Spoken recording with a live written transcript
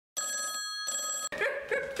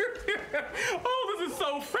Oh, this is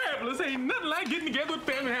so fabulous. Ain't nothing like getting together with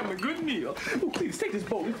family and having a good meal. Oh, please, take this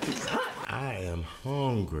bowl. It's hot. I am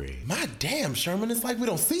hungry. My damn, Sherman, it's like we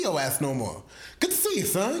don't see your ass no more. Good to see you,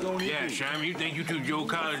 son. Yeah, Sherman, you think you two Joe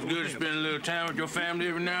College good to spend a little time with your family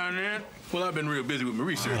every now and then? Well, I've been real busy with my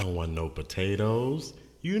research. I don't want no potatoes.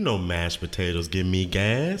 You know mashed potatoes give me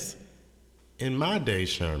gas. In my day,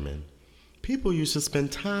 Sherman, people used to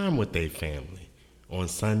spend time with their family on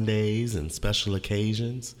Sundays and special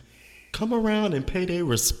occasions. Come around and pay their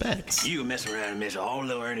respects. You mess around and miss all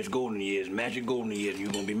the Ernest Golden years, magic golden years, and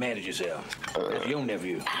you're gonna be mad at yourself. That's your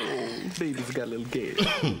nephew. Baby's got a little gas.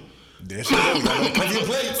 There she goes. Got no plenty of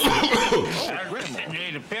plates.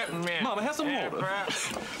 Mama, have some water.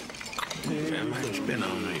 It's been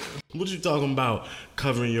all night. What you talking about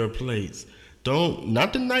covering your plates?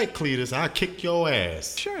 Not tonight, Cletus. I'll kick your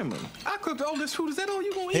ass. Sherman, I cooked all this food. Is that all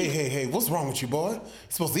you gonna eat? Hey, what's wrong with you, boy? You're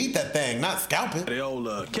supposed to eat that thing, not scalp it. The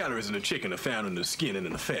old calories in the chicken are found in the skin and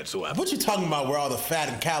in the fat, so I... What you talking about where all the fat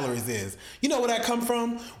and calories is? You know where that come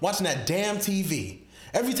from? Watching that damn TV.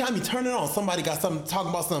 Every time you turn it on, somebody got something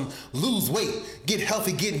talking about some lose weight, get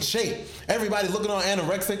healthy, get in shape. Everybody looking on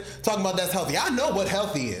anorexic, talking about that's healthy. I know what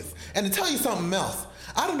healthy is. And to tell you something else,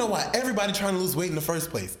 I don't know why everybody trying to lose weight in the first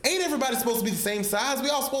place. Ain't everybody supposed to be the same size? We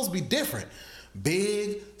all supposed to be different.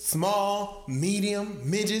 Big, small, medium,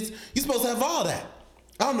 midgets. You supposed to have all that.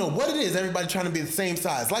 I don't know what it is, everybody trying to be the same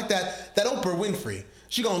size. Like that Oprah Winfrey.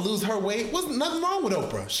 She gonna lose her weight. Wasn't nothing wrong with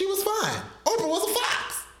Oprah. She was fine. Oprah was a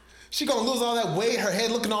fox. She gonna lose all that weight, her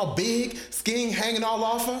head looking all big, skin hanging all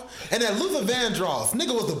off her. And that Luther Vandross,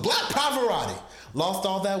 nigga was the Black Pavarotti. Lost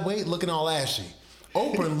all that weight, looking all ashy.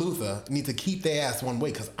 Oprah and Luther need to keep their ass one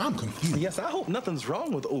way, because I'm confused. Yes, I hope nothing's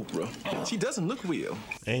wrong with Oprah. She doesn't look well.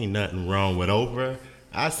 Ain't nothing wrong with Oprah.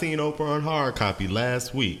 I seen Oprah on hard copy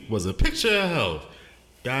last week. Was a picture of health.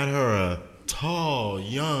 Got her a tall,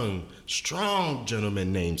 young, strong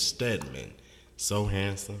gentleman named Stedman. So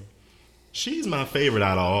handsome. She's my favorite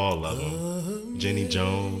out of all of them. Jenny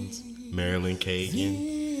Jones, Marilyn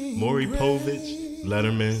Kagan, Maury Povich,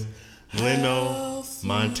 Letterman, Leno,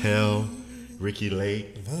 Montel, Ricky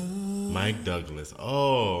Lake, Mike Douglas.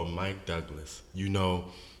 Oh, Mike Douglas. You know,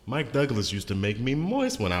 Mike Douglas used to make me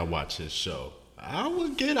moist when I watch his show. I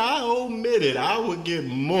would get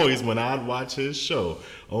moist when I'd watch his show.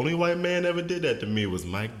 Only white man ever did that to me was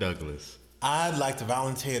Mike Douglas. I'd like to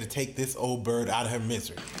volunteer to take this old bird out of her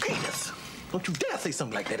misery. Cletus, don't you dare say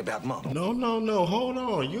something like that about Mama. No. Hold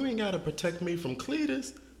on. You ain't got to protect me from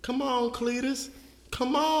Cletus. Come on, Cletus.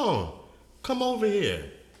 Come on. Come over here.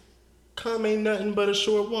 Come ain't nothing but a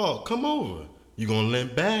short walk. Come over. You gonna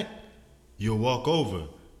limp back? You'll walk over,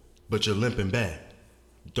 but you're limping back.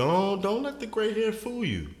 Don't let the gray hair fool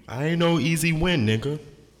you. I ain't no easy win, nigga.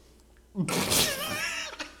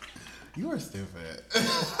 You are stupid.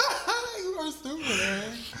 You are stupid,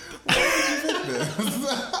 man. Why did you think this?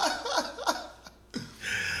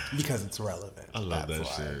 Because it's relevant. I love that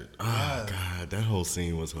shit. Oh, God. That whole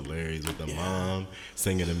scene was hilarious with the mom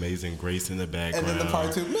singing Amazing Grace in the background. And then the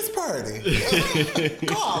part two, Miss Purdy.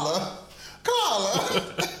 Carla.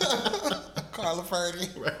 Carla Purdy.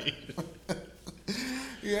 Right.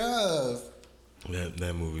 Yes.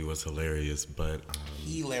 That movie was hilarious, but...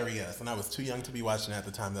 hilarious. And I was too young to be watching it at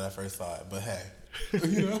the time that I first saw it. But hey,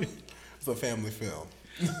 you know, it's a family film.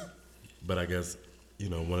 But I guess, you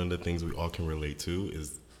know, one of the things we all can relate to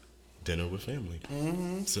is dinner with family.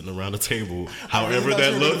 Mm-hmm. Sitting around the table, however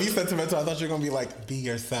that looks. Be sentimental. I thought you were going to be like, be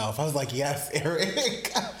yourself. I was like, yes,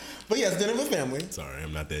 Eric. But yes, dinner with family. Sorry,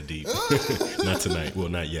 I'm not that deep. Not tonight. Well,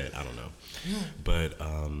 not yet. I don't know. But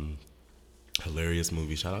hilarious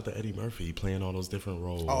movie. Shout out to Eddie Murphy playing all those different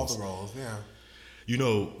roles. All the roles, yeah. You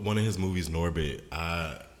know, one of his movies, Norbit,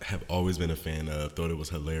 I have always been a fan of, thought it was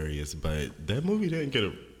hilarious, but that movie didn't get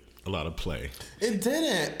a lot of play. It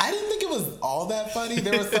didn't. I didn't think it was all that funny.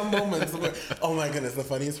 There were some moments where, oh my goodness, the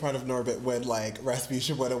funniest part of Norbit when like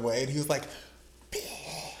Rasputia went away and he was like,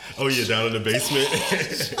 oh yeah, down in the basement.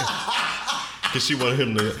 Because she wanted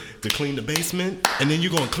him to clean the basement, and then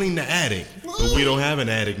you're going to clean the attic. But we don't have an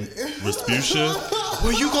attic, Rasputia.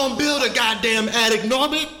 Well, you going to build a goddamn attic,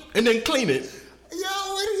 Norbit, and then clean it.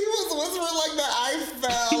 Yo, when he was whispering like that, I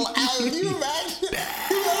fell out. Can you imagine?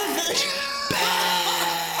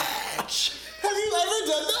 Have you ever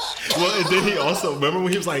done that? Well, and then he also, remember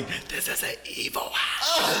when he was like, this is an evil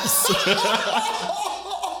house.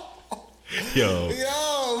 Yo,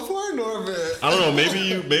 poor Norbit. I don't know,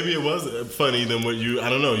 maybe it was funny than what you, I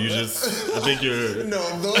don't know, you just, I think you're. No,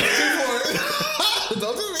 those 2 points.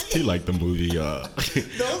 Don't do me. He liked the movie,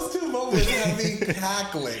 Those 2 moments had me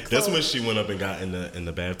cackling. That's when she went up and got in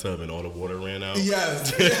the bathtub and all the water ran out.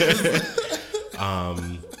 Yes.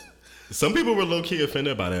 Some people were low key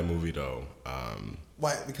offended by that movie though.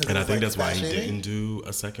 Why? Because and I think that's why he fat-shaming? didn't do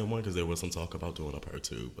a second one, because there was some talk about doing a part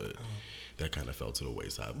 2, but that kind of fell to the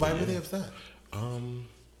wayside. Why But were they yeah. upset? I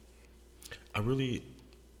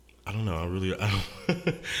don't know. I'm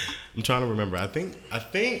trying to remember. I think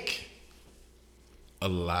a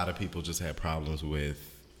lot of people just had problems with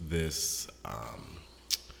this,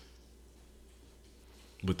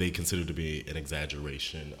 what they consider to be an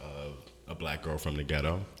exaggeration of a black girl from the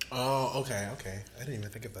ghetto. Oh, okay. I didn't even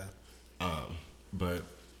think of that. But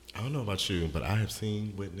I don't know about you, but I have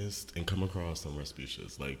seen, witnessed, and come across some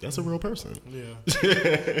Respucias. Like, that's a real person. Yeah.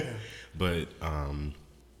 But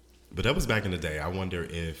that was back in the day. I wonder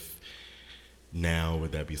if now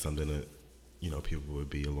would that be something that, people would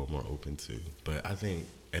be a little more open to. But I think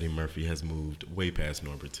Eddie Murphy has moved way past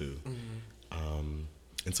Norbert too.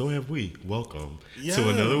 And so have we. Welcome to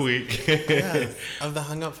another week. Yes, of the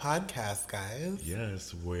Hung Up Podcast, guys.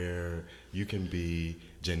 Yes, where you can be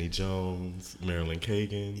Jenny Jones, Marilyn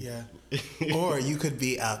Kagan. Yeah. Or you could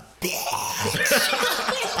be a bitch.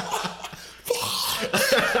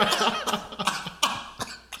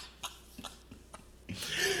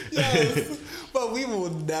 Yes, but we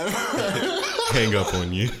will never hang up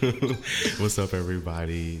on you. What's up,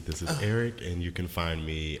 everybody? This is Eric, and you can find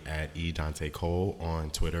me at Dante Cole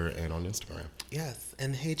on Twitter and on Instagram. Yes,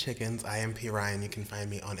 and hey chickens, I am P. Ryan. You can find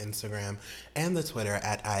me on Instagram and the Twitter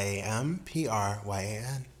at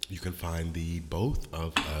IAMPRYAN. You can find the both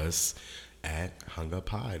of us at Hung Up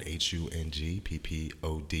Pod,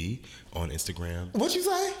 HUNGPPOD on Instagram. What you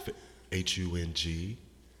say? HUNGPO.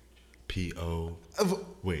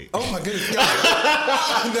 Wait. Oh my goodness, y'all.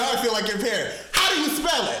 Now I feel like impaired. How do you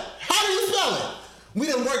spell it? We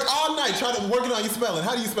done worked all night trying to work it on your spelling.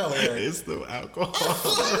 How do you spell it, Eric? It's the alcohol.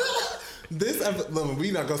 This episode,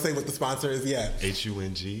 we're not gonna say what the sponsor is yet.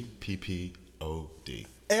 HUNGPPOD.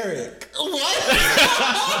 Eric, what?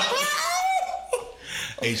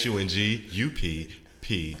 HUNGUPPOD.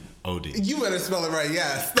 You better spell it right.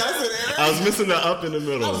 Yes, that's it, Eric. I was missing the up in the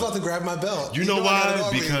middle. I was about to grab my belt. You know I got it why?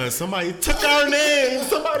 on me. Because somebody took our name.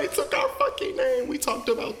 Somebody took our fucking name. We talked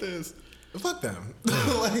about this. Fuck them.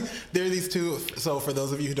 Like, there are these two. So for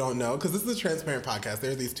those of you who don't know, because this is a transparent podcast,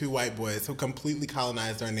 there are these two white boys who completely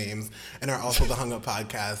colonized our names and are also the Hung Up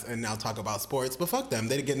Podcast and now talk about sports. But fuck them.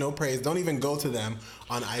 They get no praise. Don't even go to them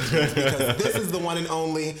on iTunes because this is the one and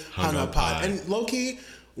only Hung Up Pod. And low key,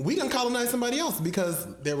 we done colonize somebody else because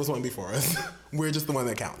there was one before us. We're just the one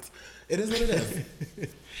that counts. It is what it is.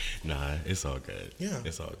 Nah, it's all good. Yeah.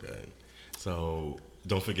 It's all good. So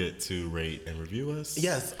don't forget to rate and review us.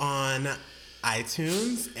 Yes, on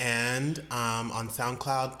iTunes and on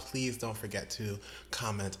SoundCloud. Please don't forget to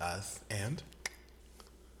comment us and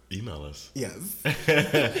email us. yes. What is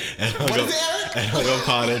it, Eric? At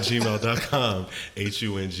hunguppod@gmail.com.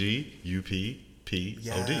 HUNGUPPOD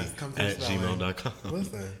Yes, come through at spelling. gmail.com.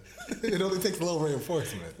 Listen, it only takes a little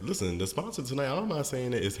reinforcement. Listen, the sponsor tonight, all I'm not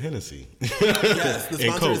saying it is Hennessy. Yes, the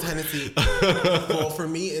And sponsor is Coke. Hennessy. Well, for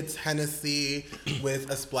me, it's Hennessy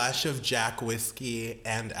with a splash of Jack whiskey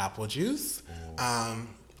and apple juice.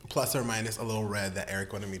 Plus or minus a little red that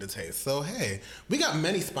Eric wanted me to taste. So, hey, we got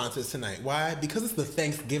many sponsors tonight. Why? Because it's the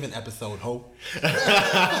Thanksgiving episode, ho.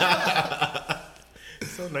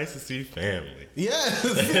 It's so nice to see family. Yes,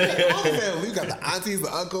 all the family. We got the aunties,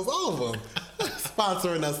 the uncles, all of them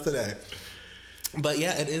sponsoring us today. But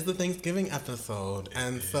yeah, it is the Thanksgiving episode.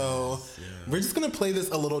 And so we're just going to play this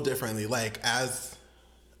a little differently. Like, as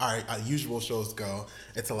our usual shows go,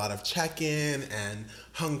 it's a lot of check-in and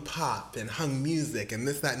hung pop and hung music and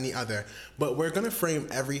this, that, and the other. But we're going to frame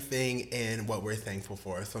everything in what we're thankful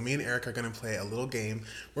for. So me and Eric are going to play a little game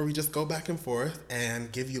where we just go back and forth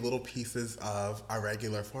and give you little pieces of our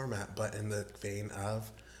regular format, but in the vein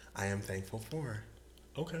of I am thankful for.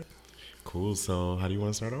 Okay. Cool. So how do you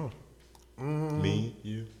want to start off? Me?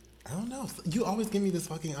 You? I don't know. You always give me this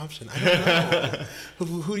fucking option. I don't know.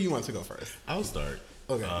 who do you want to go first? I'll start.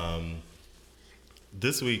 Okay.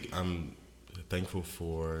 This week, I'm thankful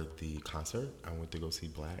for the concert. I went to go see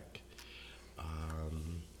Black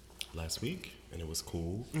last week, and it was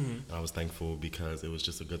cool. And I was thankful because it was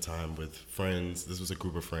just a good time with friends. This was a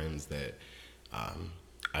group of friends that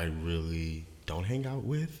I really don't hang out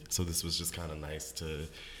with, so this was just kind of nice to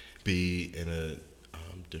be in a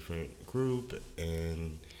different group,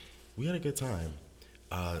 and we had a good time.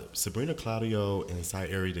 Sabrina Claudio and Cy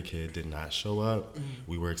Airy the Kid did not show up.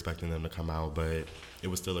 We were expecting them to come out, but it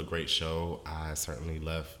was still a great show. I certainly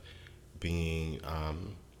left being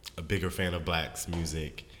a bigger fan of Black's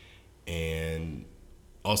music and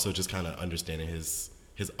also just kind of understanding his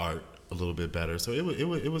art a little bit better. So it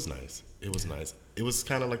was nice. It was nice. It was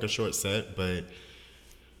kind of like a short set, but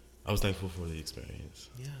I was thankful for the experience.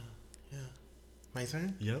 Yeah. My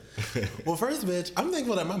turn? Yep. Well, first, bitch, I'm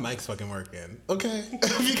thankful that my mic's fucking working, okay?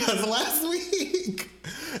 Because last week,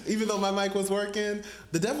 even though my mic was working,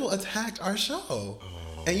 the devil attacked our show. Oh.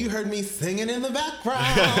 And you heard me singing in the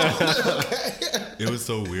background. Okay? It was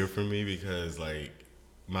so weird for me because, like,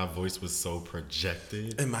 my voice was so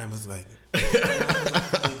projected. And mine was like,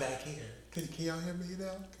 back here. Can y'all hear me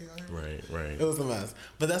now? Can y'all hear me? Right. It was a mess.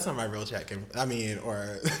 But that's not my real check-in. I mean,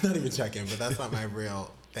 or not even check-in, but that's not my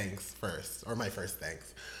real thanks first, or my first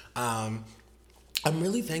thanks. I'm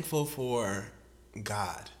really thankful for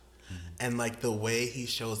God and, like, the way he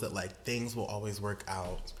shows that, like, things will always work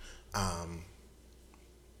out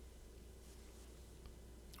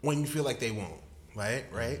when you feel like they won't,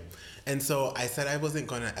 right? And so I said I wasn't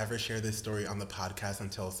going to ever share this story on the podcast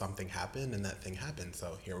until something happened, and that thing happened,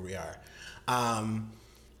 so here we are.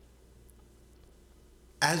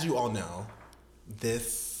 As you all know,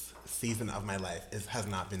 this season of my life has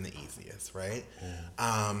not been the easiest, right?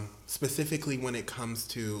 Specifically when it comes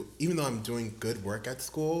to, even though I'm doing good work at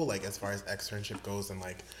school, like as far as externship goes and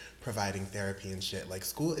like providing therapy and shit, like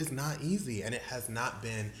school is not easy, and it has not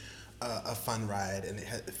been a fun ride, and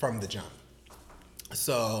from the jump.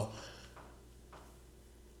 So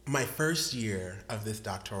my first year of this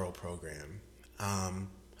doctoral program,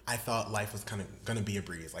 I thought life was kind of going to be a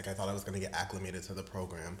breeze. Like, I thought I was going to get acclimated to the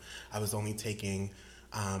program. I was only taking,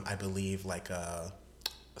 I believe, like a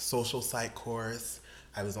social psych course.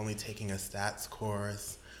 I was only taking a stats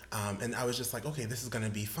course. And I was just like, okay, this is going to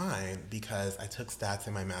be fine, because I took stats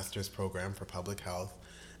in my master's program for public health,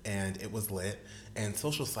 and it was lit. And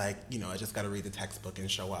social psych, you know, I just got to read the textbook and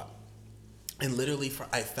show up. And literally,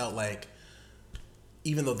 I felt like,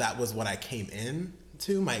 even though that was what I came in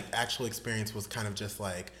to, my actual experience was kind of just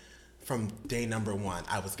like, from day number one,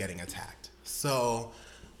 I was getting attacked. So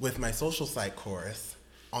with my social psych course,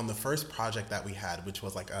 on the first project that we had, which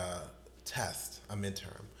was like a test, a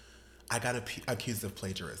midterm, I got accused of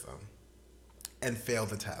plagiarism and failed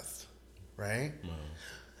the test, right? Wow.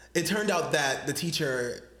 It turned out that the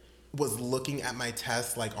teacher was looking at my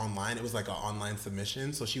test like online. It was like an online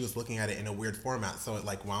submission, so she was looking at it in a weird format, so it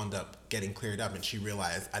like wound up getting cleared up, and she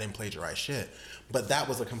realized I didn't plagiarize shit. But that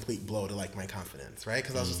was a complete blow to like my confidence, right?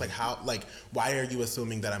 Because I was just like, how, like, why are you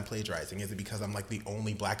assuming that I'm plagiarizing? Is it because I'm like the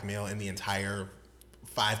only black male in the entire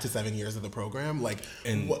 5 to 7 years of the program? Like,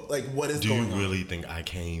 and what is going on? Do you really think I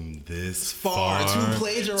came this far to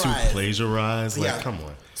plagiarize? Like, yeah. Come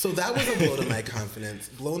on. So that was a blow to my confidence.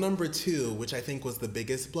 Blow number 2, which I think was the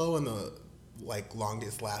biggest blow and the like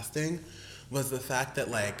longest lasting, was the fact that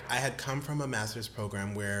like I had come from a master's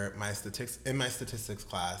program where in my statistics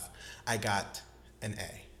class, I got an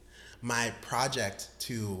A. My project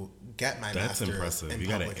to get my master's. That's impressive. You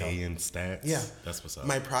got an A in stats? Yeah. That's what's up.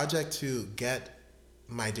 My project to get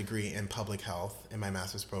my degree in public health in my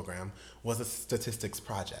master's program was a statistics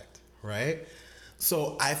project, right?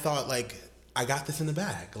 So I thought, like, I got this in the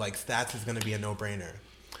bag. Like, stats is gonna be a no-brainer.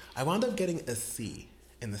 I wound up getting a C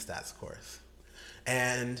in the stats course.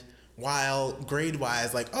 And while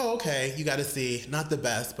grade-wise, like, oh, okay, you got a C, not the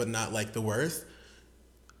best, but not like the worst,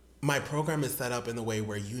 my program is set up in the way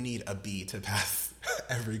where you need a B to pass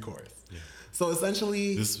every course. Yeah. So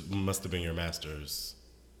essentially... This must have been your master's.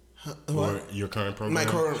 What? Or your current program? My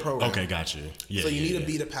current program. Okay, got you. Yeah, so you need a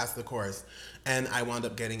B to pass the course. And I wound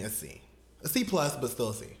up getting a C. A C plus, but still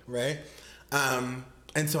a C, right?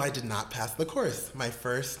 And so I did not pass the course my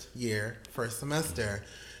first semester.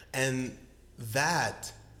 And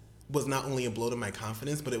that was not only a blow to my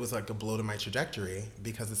confidence, but it was like a blow to my trajectory,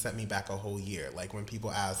 because it set me back a whole year. Like, when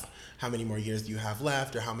people ask, how many more years do you have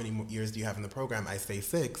left, or how many more years do you have in the program, I say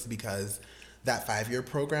 6, because that 5-year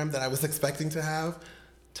program that I was expecting to have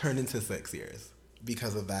turned into 6 years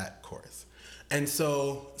because of that course. And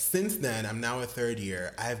so since then, I'm now a 3rd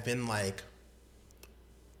year. I've been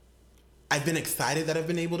excited that I've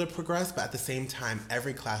been able to progress, but at the same time,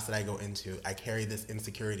 every class that I go into, I carry this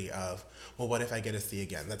insecurity of, well, what if I get a C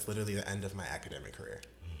again? That's literally the end of my academic career,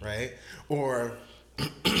 right? Or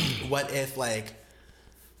what if, like,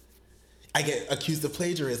 I get accused of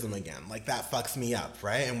plagiarism again? Like, that fucks me up,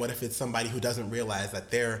 right? And what if it's somebody who doesn't realize that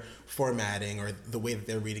their formatting or the way that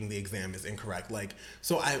they're reading the exam is incorrect? Like,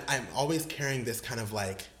 so I'm always carrying this kind of,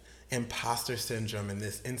 like, imposter syndrome and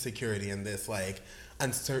this insecurity and this, like,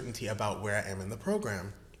 uncertainty about where I am in the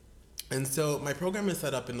program. And so my program is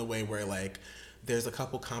set up in the way where, like, there's a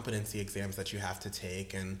couple competency exams that you have to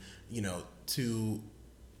take, and, you know, to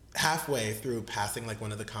halfway through passing like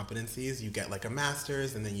one of the competencies, you get like a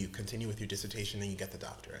master's, and then you continue with your dissertation and you get the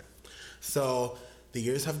doctorate. So the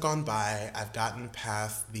years have gone by. I've gotten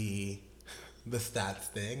past the the stats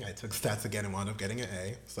thing. I took stats again and wound up getting an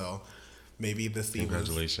A. So maybe the C was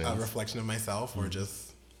a reflection of myself or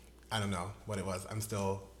just, I don't know what it was. I'm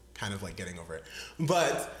still kind of like getting over it.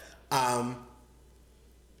 But I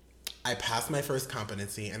passed my first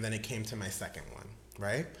competency and then it came to my second one,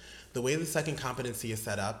 right? The way the second competency is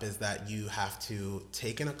set up is that you have to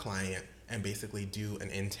take in a client and basically do an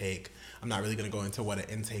intake. I'm not really going to go into what an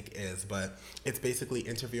intake is, but it's basically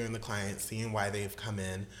interviewing the client, seeing why they've come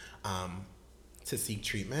in to seek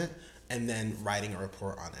treatment, and then writing a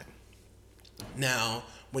report on it. Now,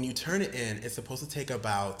 when you turn it in, it's supposed to take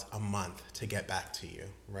about a month to get back to you,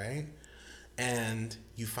 right? And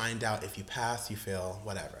you find out if you pass, you fail,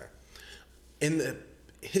 whatever. In the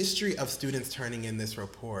history of students turning in this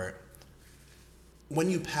report, when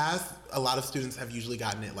you pass, a lot of students have usually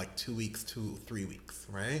gotten it like 2 weeks to 3 weeks,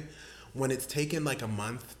 right? When it's taken like a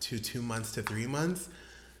month to 2 months to 3 months,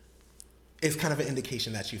 it's kind of an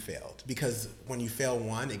indication that you failed. Because when you fail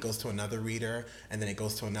one, it goes to another reader, and then it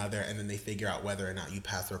goes to another, and then they figure out whether or not you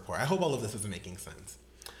pass the report. I hope all of this is making sense.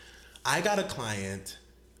 I got a client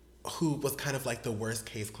who was kind of like the worst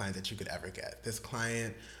case client that you could ever get. This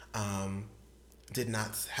client did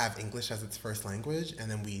not have English as its first language, and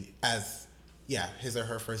then his or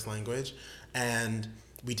her first language, and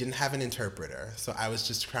we didn't have an interpreter. So I was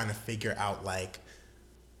just trying to figure out like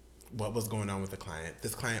what was going on with the client.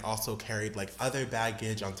 This client also carried like other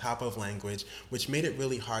baggage on top of language, which made it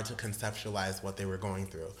really hard to conceptualize what they were going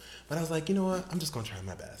through. But I was like, you know what? I'm just gonna try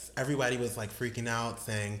my best. Everybody was like freaking out,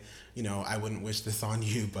 saying, you know, I wouldn't wish this on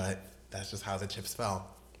you, but that's just how the chips fell.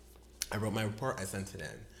 I wrote my report, I sent it in.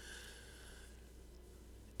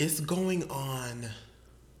 It's going on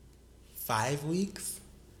 5 weeks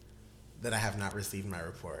that I have not received my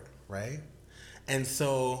report, right? And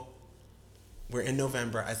so we're in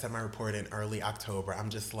November. I sent my report in early October. I'm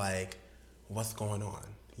just like, what's going on?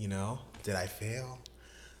 You know, did I fail?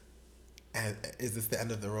 And is this the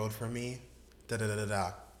end of the road for me?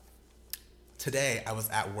 Today, I was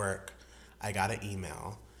at work. I got an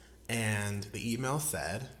email, and the email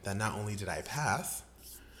said that not only did I pass,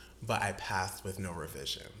 but I passed with no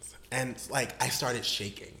revisions. And like, I started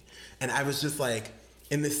shaking. And I was just like,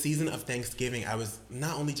 in this season of Thanksgiving, I was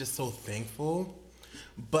not only just so thankful,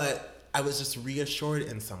 but I was just reassured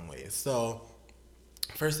in some ways. So,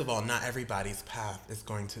 first of all, not everybody's path is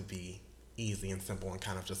going to be easy and simple and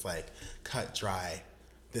kind of just like cut dry.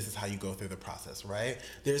 This is how you go through the process, right?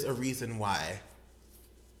 There's a reason why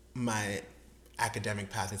my academic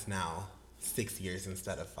path is now 6 years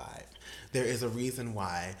instead of 5. There is a reason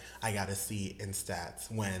why I got a C in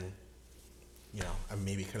stats when, you know, I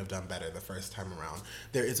maybe could have done better the first time around.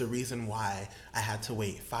 There is a reason why I had to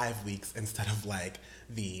wait 5 weeks instead of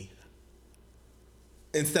the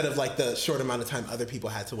short amount of time other people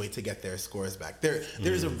had to wait to get their scores back.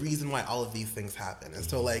 There's a reason why all of these things happen. And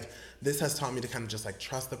so like, this has taught me to kind of just like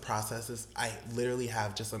trust the processes. I literally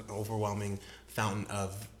have just an overwhelming fountain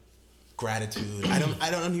of gratitude. I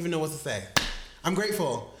don't even know what to say. I'm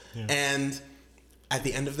grateful. Yeah. And at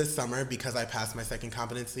the end of this summer, because I passed my second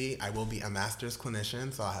competency, I will be a master's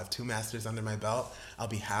clinician. So I'll have 2 masters under my belt. I'll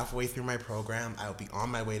be halfway through my program. I'll be on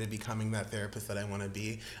my way to becoming that therapist that I want to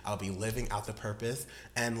be. I'll be living out the purpose.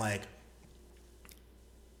 And like,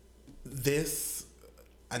 this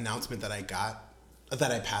announcement that I got,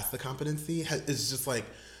 that I passed the competency, is just like,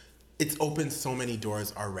 it's opened so many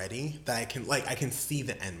doors already that I can see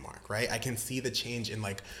the end mark, right? I can see the change in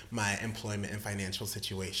like my employment and financial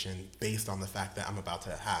situation based on the fact that I'm about to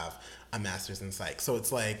have a master's in psych. So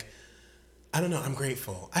it's like, I don't know, I'm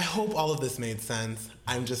grateful. I hope all of this made sense.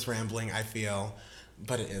 I'm just rambling, I feel,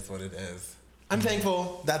 but it is what it is. I'm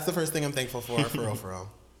thankful. That's the first thing I'm thankful for real, for real.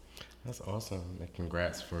 That's awesome. And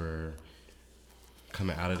congrats for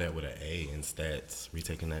coming out of that with an A in stats,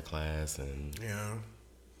 retaking that class. And yeah.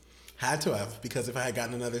 Had to have, because if I had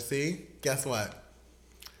gotten another C, guess what?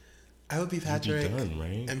 I would be Patrick. You'd be done,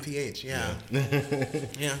 right? MPH, yeah.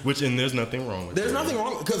 Yeah. And there's nothing wrong with that. There's nothing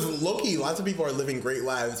wrong, because low-key, lots of people are living great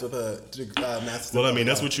lives with a master's. Well, I mean,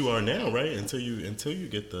 that's what you are now, right? Until you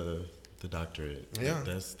get the doctorate. Yeah.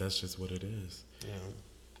 That's just what it is. Yeah.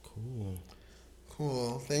 Cool.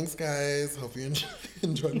 Thanks, guys. Hope you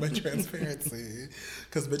enjoyed my transparency.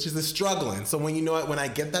 Because bitches is struggling. So when I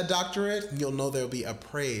get that doctorate, you'll know there'll be a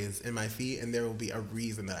praise in my feet, and there will be a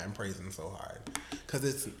reason that I'm praising so hard.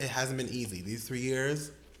 Because it hasn't been easy. These 3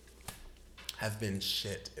 years have been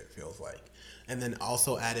shit, it feels like. And then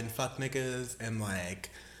also add in fuck niggas and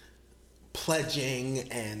like pledging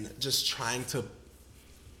and just trying to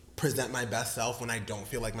present my best self when I don't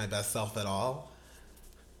feel like my best self at all.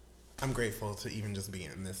 I'm grateful to even just be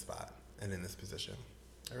in this spot and in this position.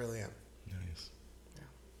 I really am. Nice. Yeah.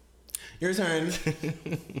 Your turn.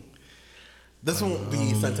 This won't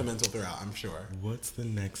be sentimental throughout, I'm sure. What's the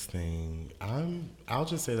next thing? I'll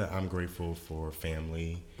just say that I'm grateful for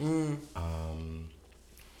family.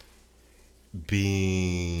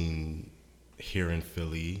 Being here in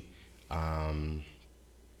Philly, I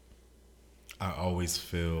always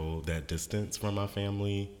feel that distance from my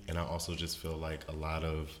family, and I also just feel like a lot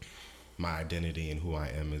of my identity and who I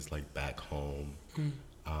am is like back home.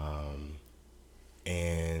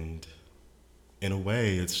 And in a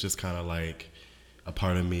way, it's just kind of like a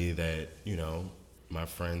part of me that, you know, my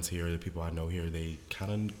friends here, the people I know here, they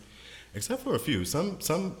kind of, except for a few, some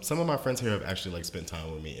of my friends here have actually like spent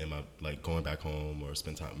time with me in my, like going back home or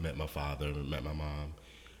spent time, met my father, met my mom.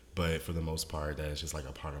 But for the most part, that's just like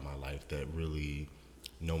a part of my life that really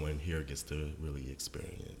no one here gets to really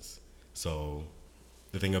experience. So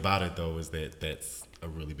the thing about it though is that that's a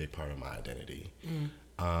really big part of my identity.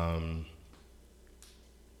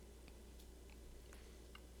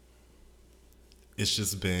 It's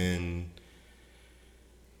just been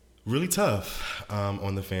really tough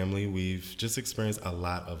on the family. We've just experienced a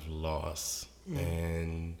lot of loss.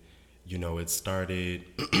 And, you know, it started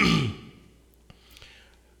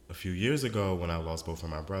a few years ago when I lost both of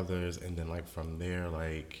my brothers. And then, like, from there,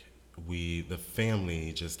 like, the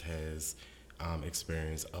family just has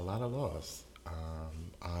experienced a lot of loss.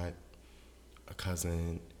 Aunt, a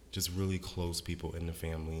cousin, just really close people in the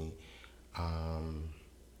family.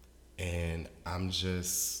 And I'm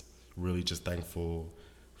just really just thankful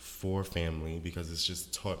for family because it's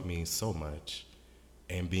just taught me so much.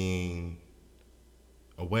 And being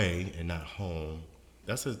away and not home,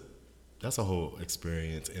 that's a whole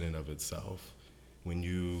experience in and of itself. When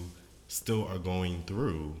you still are going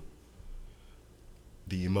through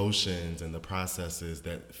the emotions and the processes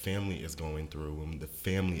that family is going through, when the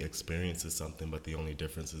family experiences something, but the only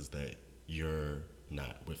difference is that you're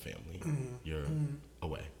not with family. You're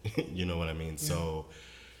away. You know what I mean? Yeah. So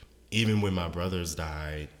even when my brothers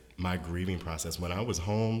died, my grieving process, when I was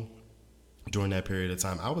home during that period of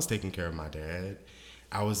time, I was taking care of my dad.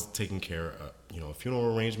 I was taking care of,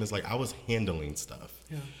 funeral arrangements. Like, I was handling stuff.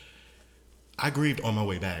 Yeah. I grieved on my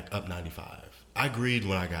way back up 95. I grieved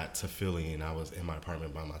when I got to Philly and I was in my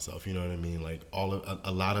apartment by myself. You know what I mean? Like, a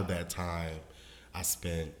lot of that time I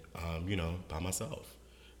spent, by myself.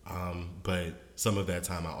 But some of that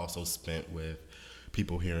time I also spent with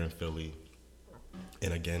people here in Philly.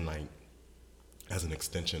 And again, like, as an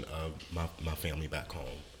extension of my family back home.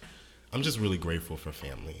 I'm just really grateful for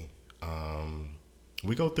family.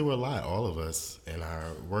 We go through a lot, all of us, in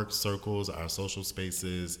our work circles, our social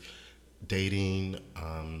spaces, dating,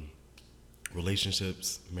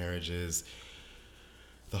 relationships, marriages,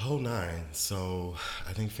 the whole nine. So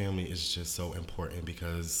I think family is just so important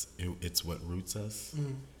because it's what roots us.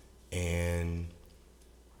 And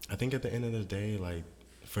I think at the end of the day, like,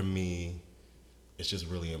 for me, it's just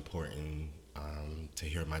really important to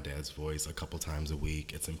hear my dad's voice a couple times a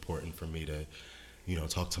week. It's important for me to,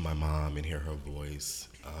 talk to my mom and hear her voice,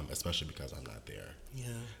 especially because I'm not there. Yeah.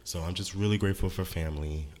 So I'm just really grateful for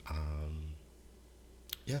family.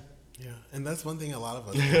 Yeah. Yeah, and that's one thing a lot of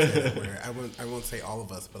us can say where I won't say all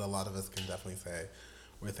of us, but a lot of us can definitely say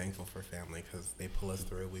we're thankful for family because they pull us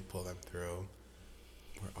through, we pull them through.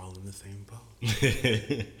 We're all in the same boat.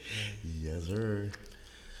 Yes, sir.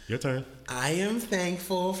 Your turn. I am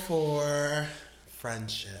thankful for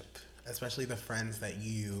friendship, especially the friends that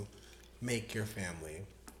you make your family.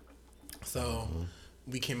 So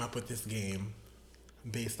we came up with this game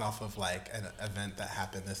based off of like an event that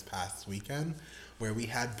happened this past weekend where we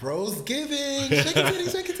had bros giving. Shake a titty,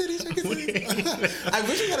 shake a titty, shake a titty. I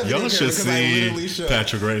wish we had a video Y'all should see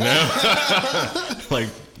Patrick right now. Like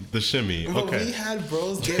the shimmy. But okay. We had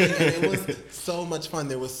bros giving and it was so much fun.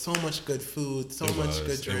 There was so much good food, so much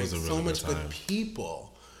good drinks, really so much good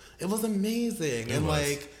people. It was amazing.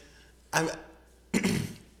 Like I'm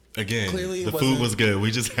again, clearly the food was good.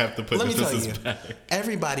 We just have to put the emphasis back.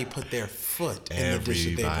 Everybody put their foot in the dish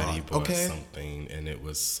that they brought. Everybody brought something, and it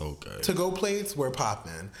was so good. To-go plates were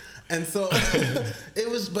popping. And so it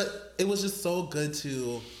was just so good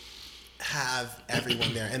to have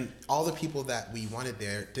everyone there. And all the people that we wanted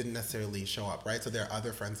there didn't necessarily show up, right? So there are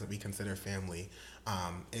other friends that we consider family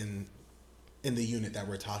in the unit that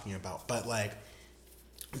we're talking about. But like,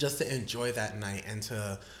 just to enjoy that night and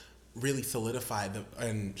to really solidify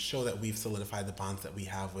and show that we've solidified the bonds that we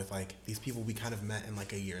have with like these people we kind of met in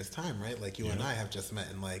like a year's time, right? Like you and I have just met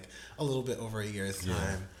in like a little bit over a year's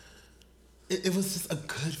time. It was just a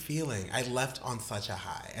good feeling. I left on such a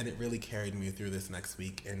high and it really carried me through this next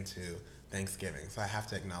week into Thanksgiving. So I have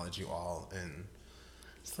to acknowledge you all and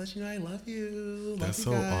just let you know I love you. That's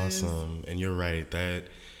so awesome. And you're right,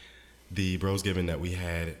 the Bros Given that we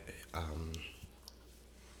had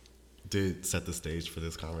did set the stage for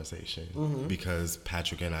this conversation because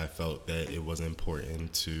Patrick and I felt that it was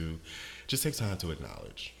important to just take time to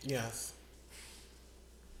acknowledge. Yes.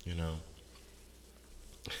 You know?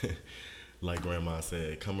 Like Grandma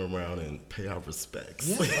said, come around and pay our respects.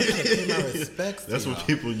 Yeah, pay my respects. That's what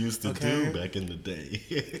people used to Okay. do back in the day.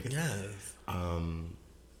 Yes.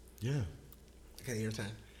 Yeah. Okay, your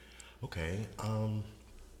turn. Okay.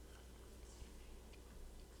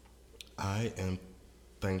 I am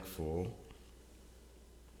thankful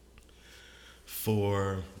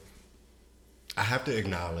for. I have to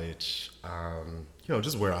acknowledge,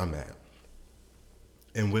 just where I'm at,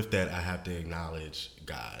 and with that, I have to acknowledge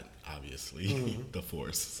God, obviously, the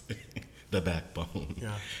force, the backbone.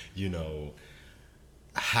 Yeah. You know,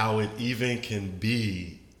 how it even can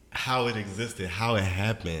be, how it existed, how it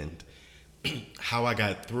happened, how I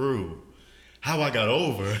got through, how I got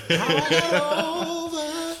over.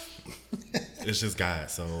 It's just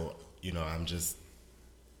God. So, I'm just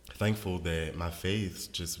thankful that my faith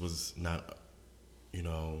just was not,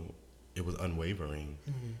 it was unwavering.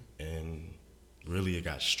 And really it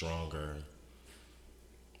got stronger.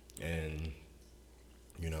 And,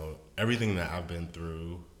 everything that I've been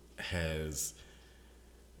through has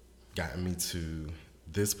gotten me to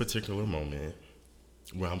this particular moment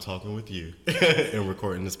where I'm talking with you and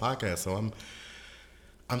recording this podcast. So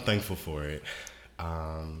I'm thankful for it.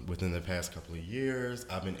 Within the past couple of years,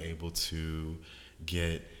 I've been able to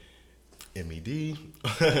get MED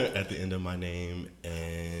at the end of my name,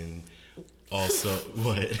 and also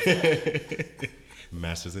what?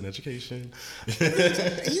 Master's in Education. You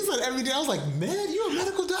said every day. I was like, man, you a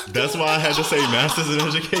medical doctor? That's why I had to say Master's in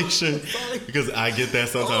Education, because I get that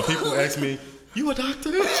sometimes. People ask me, "You a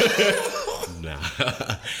doctor?" Nah,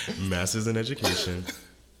 Master's in Education.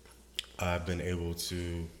 I've been able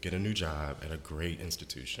to get a new job at a great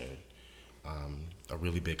institution, a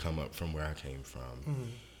really big come up from where I came from,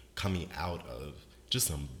 coming out of just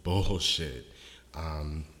some bullshit.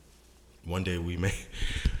 One day we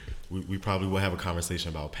probably will have a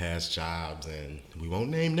conversation about past jobs, and we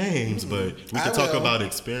won't name names, but we can talk about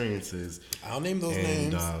experiences. I'll name those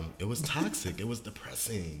names. It was toxic. It was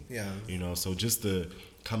depressing. Yeah. So just to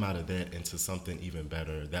come out of that into something even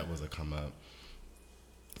better, that was a come up.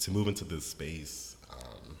 To move into this space,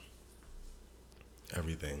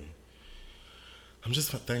 everything. I'm just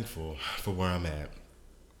thankful for where I'm at.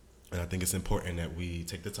 And I think it's important that we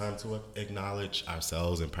take the time to acknowledge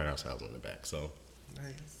ourselves and pat ourselves on the back. So,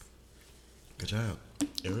 Nice. Good job,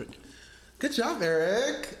 Eric. Good job,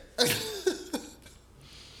 Eric.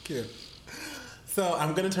 Cute. So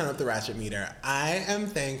I'm going to turn up the ratchet meter. I am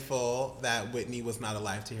thankful that Whitney was not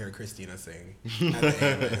alive to hear Christina sing at the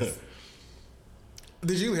AMAs.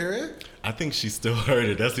 Did you hear it? I think she still heard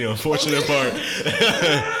it. That's the unfortunate part.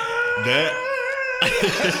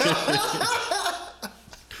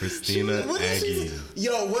 Christina Aggie.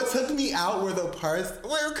 What took me out were the parts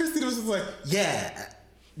where Christina was just like, yeah,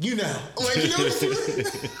 Like,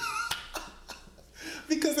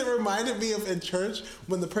 because it reminded me of in church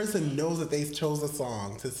when the person knows that they chose a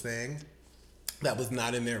song to sing that was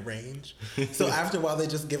not in their range. So after a while, they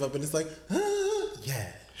just give up and it's like,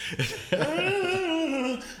 yeah.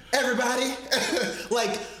 Everybody.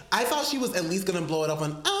 Like, I thought she was at least gonna blow it up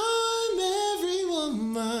on I'm every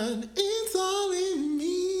woman, it's all in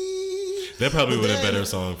me. That probably would have been a better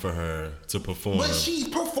song for her to perform. But she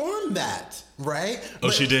performed that, right? Oh,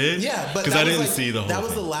 she did? Yeah, but because I didn't see the whole thing. That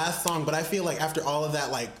was the last song, but I feel like after all of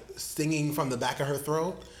that, like singing from the back of her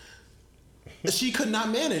throat, she could not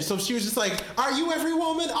manage. So she was just like, "Are you every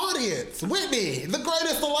woman?" Audience, Whitney, the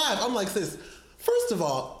greatest alive. I'm like, sis, first of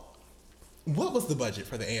all, what was the budget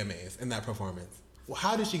for the AMAs in that performance? Well,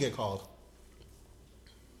 how did she get called?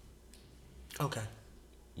 Okay.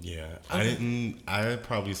 Yeah, I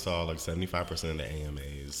probably saw like 75% of the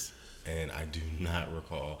AMAs, and I do not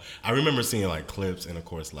recall. I remember seeing like clips, and of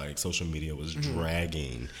course, like social media was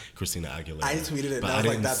dragging Christina Aguilera. I tweeted it, and I was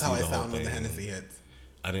like, that's how I sound when the Hennessy hits.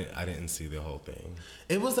 I didn't see the whole thing.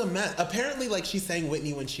 It was a mess. Apparently, like, she sang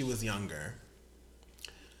Whitney when she was younger.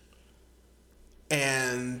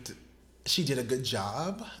 And she did a good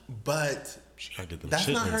job, but that's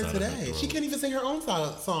not her today. She can't even sing her own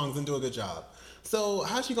songs and do a good job. So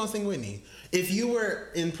how's she gonna sing Whitney? If you were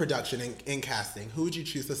in production and in casting, who would you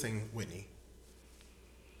choose to sing Whitney?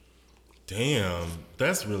 Damn,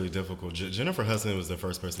 that's really difficult. Jennifer Hudson was the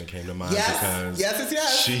first person that came to mind because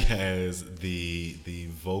yes. She has the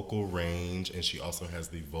vocal range, and she also has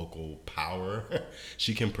the vocal power.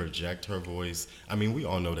 She can project her voice. I mean, we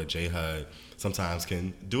all know that J Hud sometimes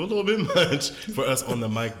can do a little bit much for us on the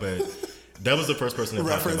mic, but That was the first person that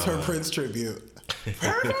popped in Reference my her mind. Prince tribute.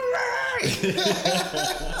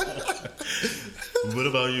 What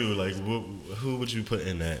about you? Like, who would you put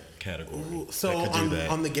in that category? So that could do that?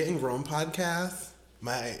 on the Getting Grown podcast,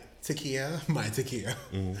 my Takia,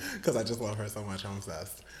 because I just love her so much, I'm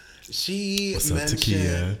obsessed. She What's up, mentioned,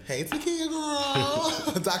 Takia? hey Takia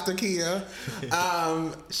girl, Dr. Kia.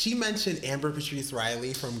 She mentioned Amber Patrice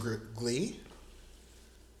Riley from Glee.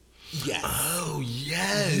 Yes. Oh,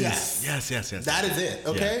 yes. Yes. That is it,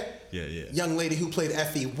 okay? Yeah. Young lady who played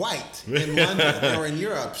Effie White in London or in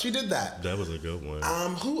Europe. She did that. That was a good one.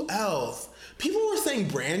 Who else? People were saying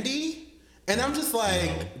Brandy, and I'm just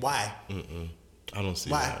like, why? I don't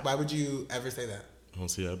see Why? that. Why would you ever say that? I don't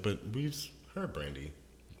see that. But we've heard Brandy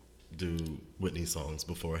do Whitney songs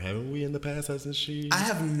before, haven't we, in the past? Hasn't she? I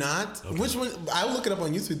have not. Okay. Which one? I'll look it up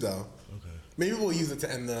on YouTube though. Okay. Maybe we'll use it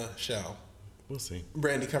to end the show. We'll see.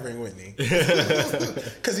 Brandy covering Whitney.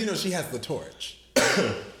 Because, she has the torch.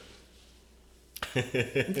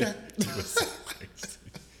 Okay.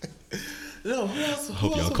 No, who else,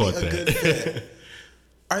 Hope who y'all else caught would be a that. good fit?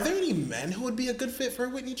 Are there any men who would be a good fit for a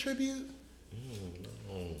Whitney tribute?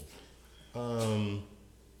 Let me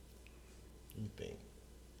think.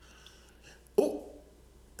 Oh,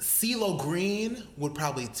 CeeLo Green would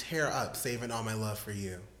probably tear up Saving All My Love for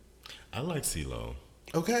You. I like CeeLo.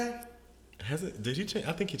 Okay. Did he change?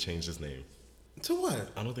 I think he changed his name. To what?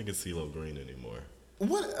 I don't think it's CeeLo Green anymore.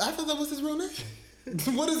 What? I thought that was his real name.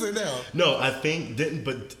 What is it now? No, I think didn't.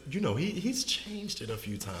 But he's changed it a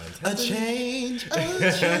few times. A hasn't he? change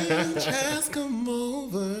has come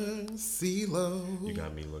over, CeeLo. You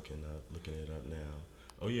got me looking it up now.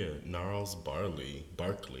 Oh yeah, Gnarls Barkley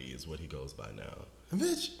is what he goes by now.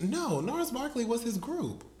 Bitch, no, Gnarls Barkley was his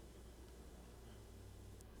group.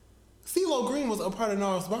 CeeLo Green was a part of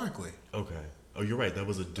Gnarls Barkley. Okay. Oh, you're right. That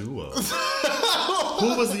was a duo.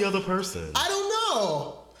 Who was the other person? I don't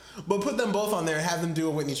know. But put them both on there and have them do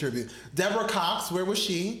a Whitney tribute. Deborah Cox, where was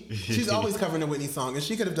she? She's always covering a Whitney song, and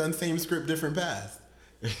she could have done same script, different pass.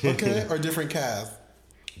 Okay? Or different cast.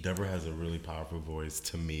 Deborah has a really powerful voice.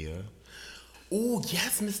 Tamia. Oh,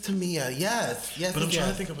 yes, Miss Tamia. Yes. But I'm trying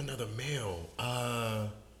to think of another male.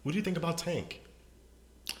 What do you think about Tank?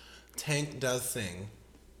 Tank does sing.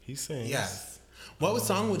 He sings. Yes. What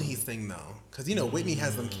song would he sing, though? Because, Whitney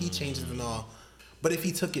has some key changes and all. But if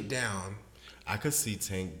he took it down... I could see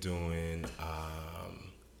Tank doing,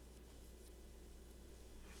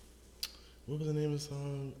 what was the name of the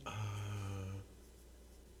song?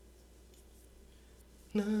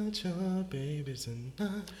 Not your baby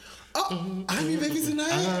tonight. Oh, I'm your baby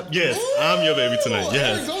tonight? Yes, Ooh, I'm your baby tonight.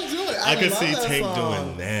 Yes. Eric, don't do it. I could love see that Tank song.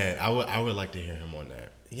 doing that. I would like to hear him on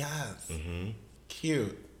that. Yes. Mm-hmm.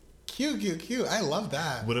 Cute. I love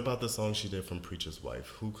that. What about the song she did from Preacher's Wife?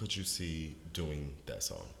 Who could you see doing that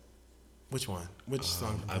song? Which one? Which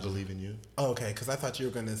song? I Believe in You. Oh, okay, because I thought you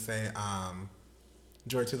were going to say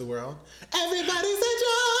Joy to the World. Everybody say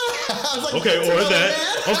joy. I was like, Okay, or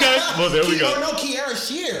that. Okay, well, there we go. Or no, Kiara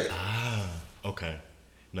Sheard. Okay,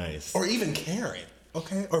 nice. Or even Karen.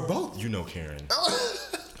 Okay, or both. You know Karen.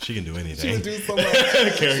 She can do She anything. would do so much.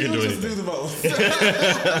 Karen She can would do just anything. do the most.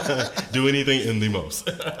 Do anything in the most.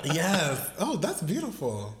 Yes. Oh, that's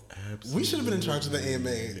beautiful. Absolutely. We should have been in charge of the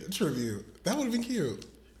AMA tribute. That would have been cute.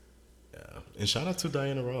 Yeah. And shout out to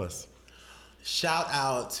Diana Ross. Shout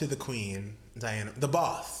out to the queen, Diana, the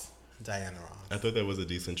boss, Diana Ross. I thought that was a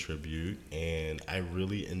decent tribute, and I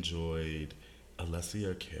really enjoyed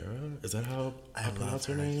Alessia Cara. Is that how I pronounce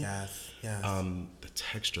her name? Yes. The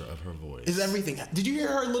texture of her voice. Is everything. Did you hear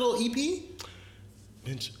her little EP?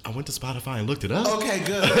 Bitch, I went to Spotify and looked it up. Okay,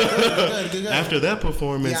 good. After that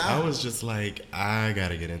performance, Yeah. I was just like, I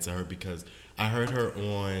gotta get into her because I heard her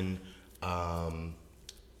on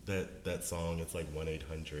that song. It's like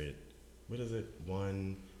 1-800. What is it?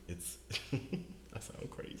 It's I sound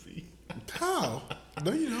crazy. How?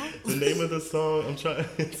 No, you don't. The name of the song, I'm trying.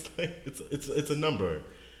 It's like it's a number.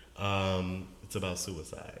 It's about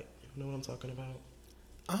suicide. You know what I'm talking about?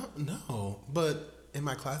 No, but in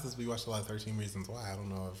my classes we watched a lot of 13 Reasons Why. I don't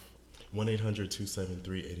know if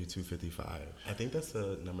 1-800-273-8255. I think that's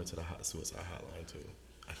the number to the suicide hotline too.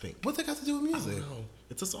 I think. what's that got to do with I music? don't know.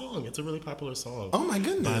 It's a song. It's a really popular song. Oh my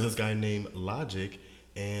goodness. By this guy named Logic.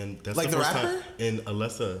 And that's Like the the first rapper? time. And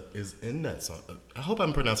Alessia is in that song. I hope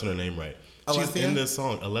I'm pronouncing her name right. She's Alessia? in this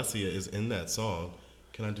song. Alessia is in that song.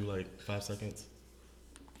 Can I do like 5 seconds?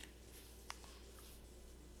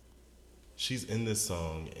 She's in this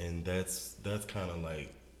song, and that's kind of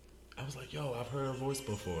like, I was like, yo, I've heard her voice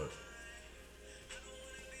before.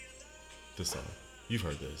 This song. You've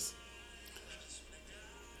heard this.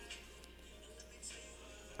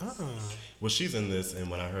 Well, she's in this, and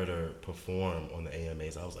when I heard her perform on the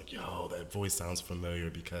AMAs, I was like, yo, that voice sounds familiar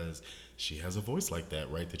because she has a voice like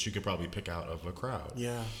that, right? That you could probably pick out of a crowd.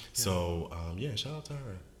 Yeah. So, shout out to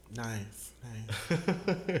her. Nice.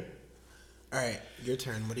 All right, your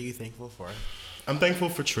turn. What are you thankful for? I'm thankful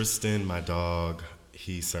for Tristan, my dog.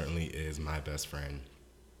 He certainly is my best friend.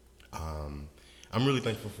 I'm really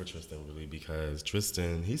thankful for Tristan, really, because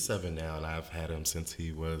Tristan, he's 7 now, and I've had him since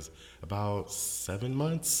he was about 7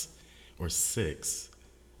 months or 6.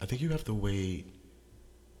 I think you have to wait.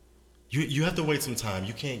 You have to wait some time.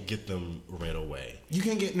 You can't get them right away. You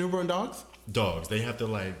can get newborn dogs? Dogs, they have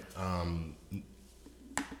to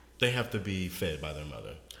they have to be fed by their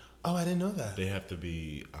mother. Oh, I didn't know that. They have to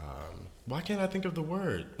be, why can't I think of the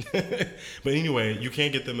word? But anyway, you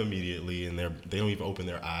can't get them immediately, and they don't even open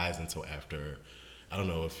their eyes until after, I don't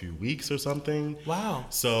know, a few weeks or something. Wow.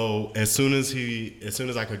 So as soon as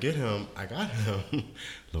I could get him, I got him.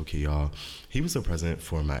 Low key, y'all. He was a present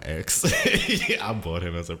for my ex. I bought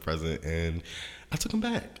him as a present, and I took him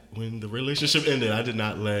back. When the relationship ended, I did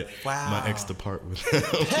not let my ex depart with him.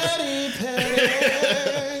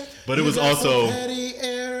 Petty. But it was also... Petty,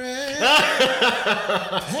 Eric.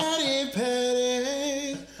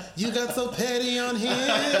 Petty. You got so petty on him.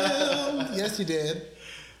 Yes, you did.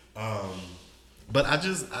 But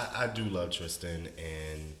I do love Tristan,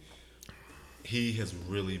 and he has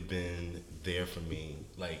really been there for me.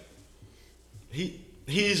 Like,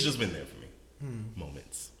 he's just been there for me.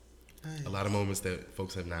 Moments. Nice. A lot of moments that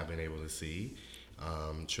folks have not been able to see.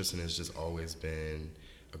 Tristan has just always been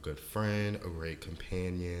a good friend, a great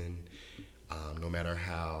companion. No matter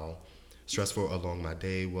how stressful along my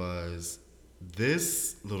day was,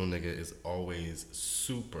 this little nigga is always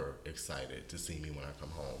super excited to see me when I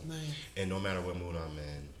come home. Nice. And no matter what mood I'm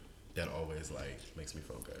in, that always makes me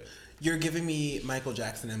feel good. You're giving me Michael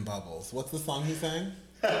Jackson and Bubbles. What's the song he sang?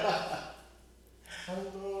 I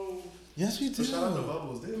don't know. Yes, you do. Shout out to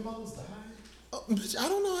Bubbles. Didn't Bubbles die? Oh, bitch, I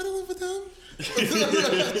don't know. I don't live with him.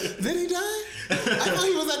 Did he die? I thought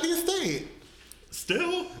he was at the estate.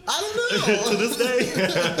 Still? I don't know. To this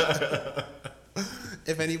day?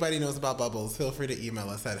 If anybody knows about Bubbles, feel free to email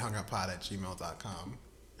us at hunguppod@gmail.com.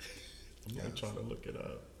 I'm trying to look it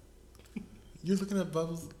up. You're looking at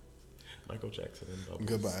Bubbles? Michael Jackson and Bubbles.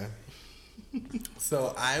 Goodbye.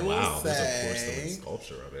 So I will there's a say... porcelain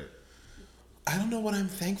sculpture of it. I don't know what I'm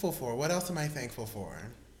thankful for. What else am I thankful for?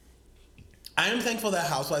 I am thankful that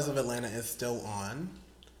Housewives of Atlanta is still on,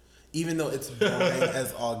 even though it's boring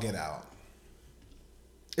as all get out.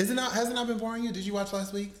 Hasn't it not been boring you? Did you watch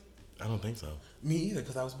last week? I don't think so. Me either,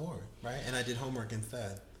 because I was bored, right? And I did homework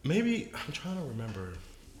instead. Maybe, I'm trying to remember.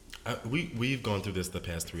 We've gone through this the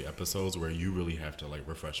past 3 episodes where you really have to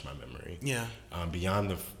refresh my memory. Yeah. Beyond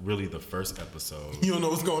the first episode. You don't know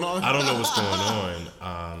what's going on? I don't know what's going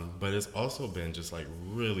on. But it's also been just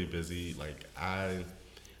really busy.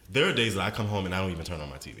 There are days that I come home and I don't even turn on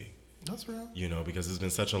my TV. That's real. Because it's been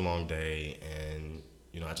such a long day, and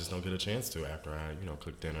I just don't get a chance to after I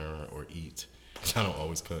cook dinner or eat. I don't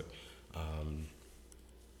always cook.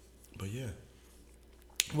 But yeah.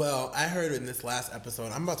 Well, I heard in this last episode,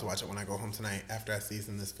 I'm about to watch it when I go home tonight after I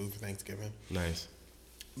season this food for Thanksgiving. Nice.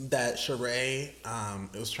 That Sheree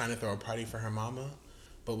was trying to throw a party for her mama,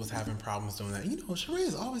 but was having problems doing that. Sheree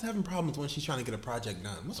is always having problems when she's trying to get a project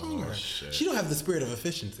done. What's wrong with her? Shit. She don't have the spirit of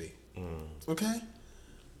efficiency. Okay?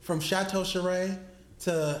 From Chateau Sheree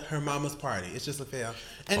to her mama's party. It's just a fail.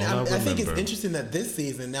 And I think it's interesting that this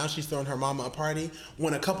season, now she's throwing her mama a party,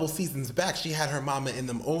 when a couple seasons back, she had her mama in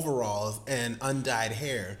them overalls and undyed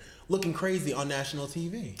hair, looking crazy on national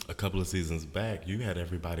TV. A couple of seasons back, you had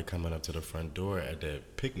everybody coming up to the front door at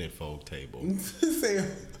that picnic folk table. Say,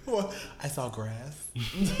 well, I saw grass.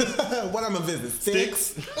 What I'm a visit?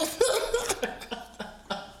 Sticks?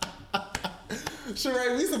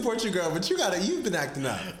 Sheree, we support you, girl, but you've been acting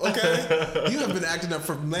up, okay? You have been acting up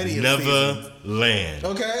for many seasons. Neverland.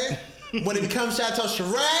 Okay? When it becomes Chateau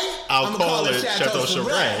Sheree, I'm call it Chateau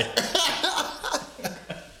Sheree.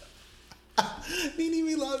 Nene,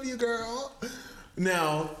 we love you, girl.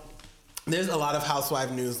 Now, there's a lot of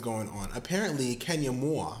housewife news going on. Apparently, Kenya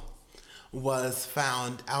Moore was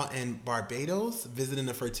found out in Barbados visiting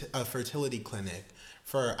a fertility clinic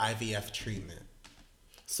for IVF treatment.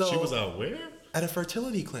 So she was out where? At a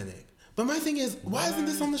fertility clinic. But my thing is, why isn't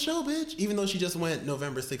this on the show, bitch? Even though she just went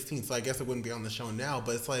November 16th, so I guess it wouldn't be on the show now.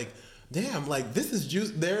 But it's damn, this is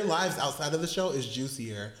juice. Their lives outside of the show is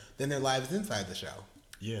juicier than their lives inside the show.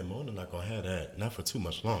 Yeah, Mona not gonna have that. Not for too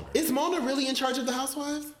much longer. Is Mona really in charge of the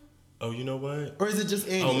housewives? Oh, you know what? Or is it just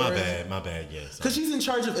Andy? Oh, my bad, yes. Because she's in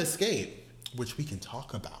charge of Escape, which we can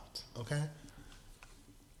talk about, okay?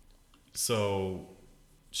 So,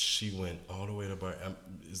 she went all the way to Bar.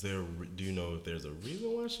 Do you know if there's a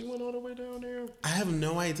reason why she went all the way down there? I have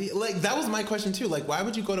no idea. Like, that was my question too. Like, why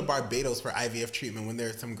would you go to Barbados for IVF treatment when there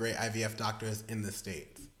are some great IVF doctors in the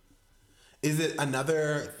States? Is it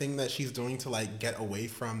another thing that she's doing to like get away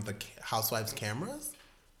from the housewives' cameras?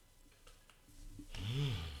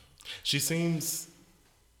 She seems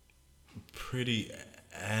pretty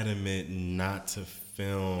adamant not to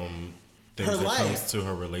film things Her that life. comes to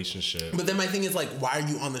her relationship. But then my thing is like, why are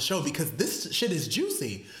you on the show? Because this shit is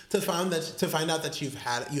juicy. To find out that you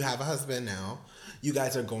have a husband now. You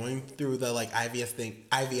guys are going through the like IVF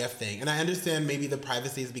thing, and I understand maybe the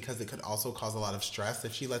privacy is because it could also cause a lot of stress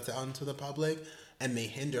if she lets it out into the public, and may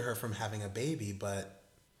hinder her from having a baby. But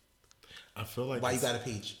I feel like why you got a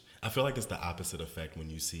peach? I feel like it's the opposite effect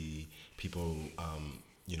when you see people,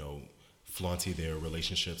 flaunting their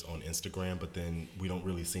relationships on Instagram, but then we don't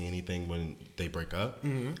really see anything when they break up.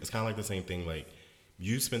 Mm-hmm. It's kind of like the same thing. Like,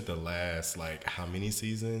 you spent the last, like, how many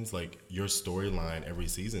seasons? Like, your storyline every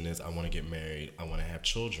season is, I want to get married, I want to have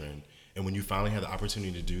children. And when you finally have the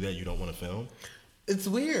opportunity to do that, you don't want to film? It's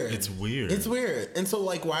weird. It's weird. It's weird. And so,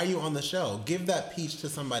 like, why are you on the show? Give that peach to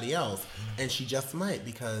somebody else. And she just might,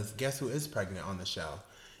 because guess who is pregnant on the show?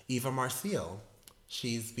 Eva Marcille.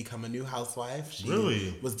 She's become a new housewife. She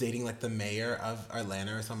really? was dating like the mayor of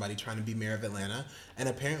Atlanta or somebody trying to be mayor of Atlanta. And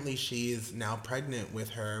apparently she's now pregnant with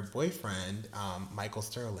her boyfriend, Michael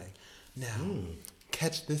Sterling. Now,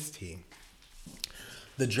 catch this tea.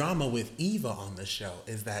 The drama with Eva on the show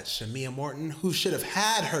is that Shamia Morton, who should have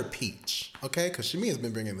had her peach, okay? Because Shamia's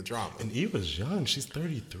been bringing the drama. And Eva's young. She's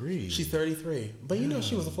 33. She's 33. But you know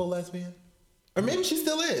she was a full lesbian. Or maybe she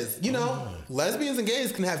still is. You know, lesbians and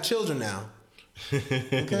gays can have children now.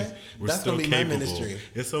 Okay? That's going to be my ministry.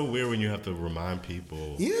 It's so weird when you have to remind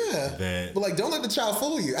people that... But, like, don't let the child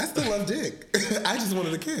fool you. I still love dick. I just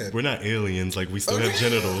wanted a kid. We're not aliens. Like, we still have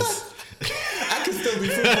genitals. I can still be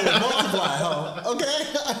fruitful and multiply, huh?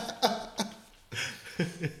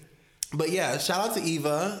 Okay? But, yeah, shout out to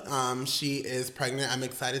Eva. She is pregnant. I'm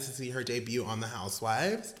excited to see her debut on The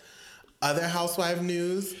Housewives. Other housewife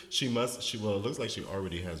news. Well, it looks like she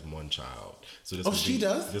already has one child. So this she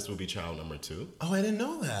does? This will be child number 2. Oh, I didn't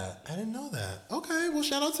know that. Okay, well,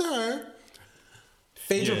 shout out to her.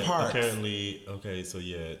 Phaedra Parks. Apparently,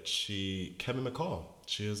 Kevin McCall.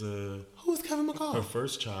 She is Who is Kevin McCall? Her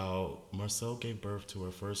first child, Marcel gave birth to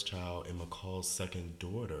her first child and McCall's second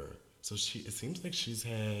daughter. So it seems like she's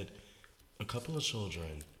had a couple of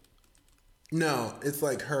children. No, it's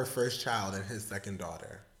like her first child and his second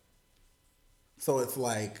daughter. So it's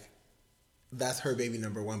like, that's her baby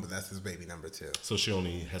number 1, but that's his baby number 2. So she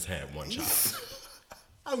only has had one child.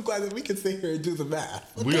 I'm glad that we can sit here and do the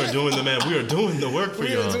math. Okay? We are doing the math. We are doing the work for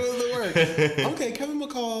y'all. We are doing the work. Okay, Kevin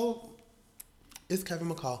McCall. It's Kevin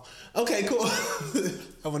McCall. Okay, cool.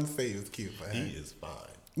 I wouldn't say he was cute, but he is fine.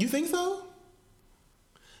 You think so?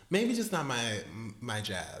 Maybe just not my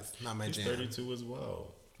jazz, not my jam. He's 32 as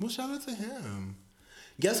well. Well, shout out to him.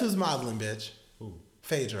 Guess who's modeling, bitch? Who?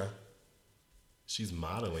 Phaedra. She's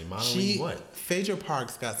modeling. Modeling what? Phaedra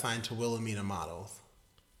Parks got signed to Wilhelmina Models.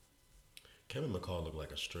 Kevin McCall looked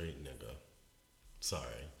like a straight nigga.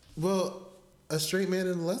 Sorry. Well, a straight man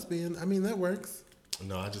and a lesbian, I mean, that works.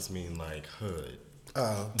 No, I just mean like hood.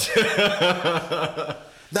 Oh.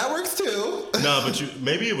 That works too. No, but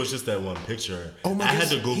maybe it was just that one picture. Oh my I had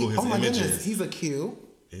to Google his images. Goodness, he's a Q.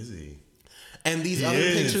 Is he? And these other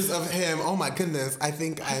pictures of him, oh my goodness, I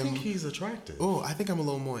think he's attractive. Oh, I think I'm a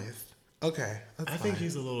little moist. Okay, I think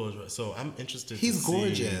he's a little. So I'm interested. He's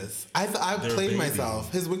gorgeous. I played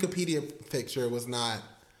myself. His Wikipedia picture was not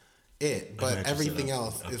it, but everything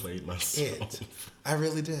else is played myself. It. I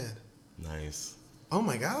really did. Nice. Oh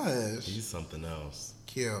my gosh. He's something else.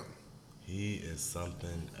 Cute. He is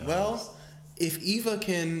something else. Well, if Eva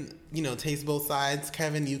can, taste both sides,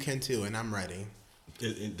 Kevin, you can too, and I'm ready.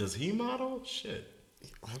 Does he model? Shit.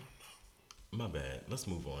 I don't know. My bad. Let's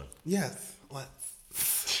move on. Yes, let's.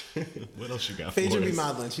 What else you got Phaedra for be us?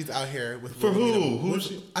 modeling. She's out here with For who? Who's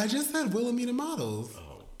she? I just said Wilhelmina Models.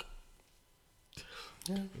 Oh.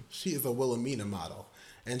 Yeah. She is a Wilhelmina model.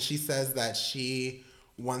 And she says that she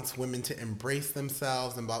wants women to embrace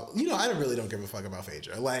themselves and I really don't give a fuck about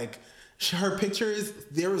Phaedra. Like, her pictures,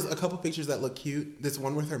 there was a couple pictures that look cute. This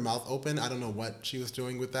one with her mouth open, I don't know what she was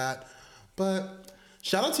doing with that. But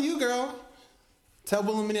shout out to you, girl. Tell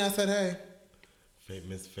Wilhelmina I said hey.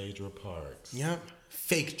 Miss Phaedra Parks. Yep.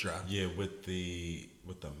 Phaedra. Yeah, with the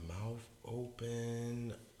mouth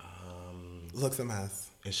open. Looks a mess.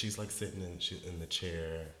 And she's like sitting in the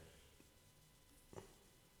chair.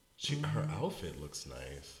 Her outfit looks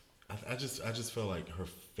nice. I just feel like her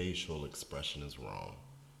facial expression is wrong.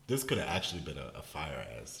 This could have actually been a fire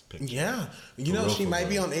ass picture. Yeah. You For know, real, she for might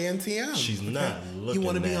be real. on ANTM. She's not looking You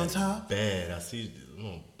want to be that on top? bad. I see the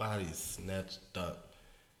little body snatched up.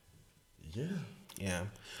 Yeah. Yeah.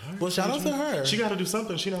 All right, Well, shout out to Phaedra. her. She got to do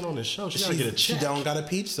something. She not on this show. She got to get a check. She don't got a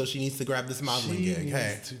peach, so she needs to grab this modeling She gig. needs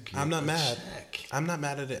Hey, to get I'm not a mad. check. I'm not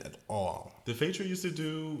mad at it at all. Did Phaedra used to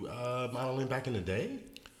do modeling back in the day?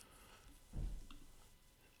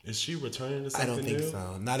 Is she returning to I something don't think new?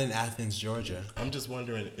 so. Not in Athens, Georgia. I'm just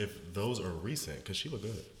wondering if those are recent because she looked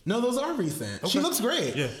good. No, those are recent. She Okay. looks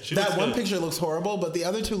great. Yeah, she that looks one good. picture looks horrible, but the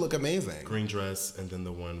other two look amazing. Green dress and then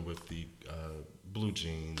the one with the blue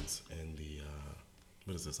jeans and the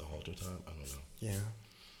what is this, a halter top? I don't know.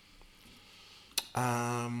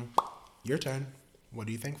 Yeah. Your turn. What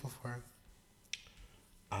are you thankful for?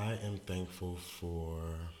 I am thankful for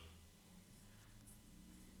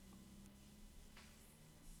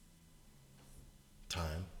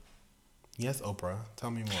time. Yes, Oprah. Tell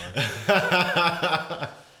me more.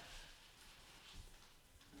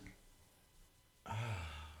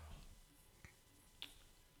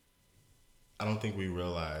 I don't think we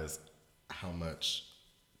realize how much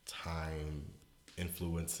time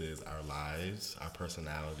influences our lives, our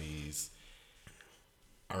personalities,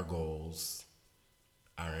 our goals,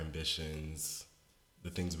 our ambitions, the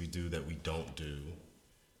things we do that we don't do.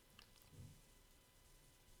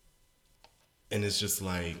 And it's just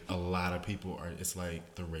like a lot of people are, it's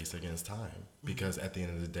like the race against time. Because at the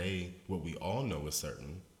end of the day, what we all know is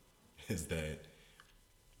certain is that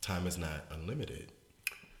time is not unlimited,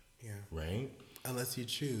 Yeah. right? Unless you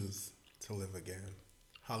choose to live again.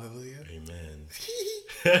 Hallelujah. Amen.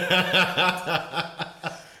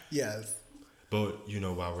 Yes. But, you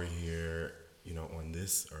know, while we're here, you know, on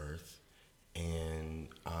this earth, and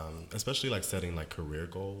especially like setting like career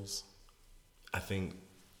goals, I think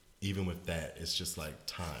even with that, it's just like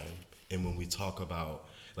time. And when we talk about,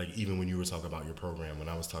 like, even when you were talking about your program, when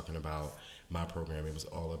I was talking about my program, it was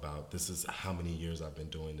all about, this is how many years I've been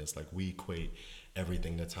doing this. Like, we equate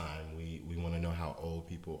everything to time. We want to know how old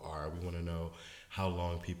people are. We want to know how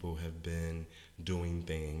long people have been doing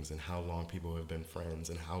things and how long people have been friends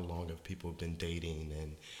and how long have people been dating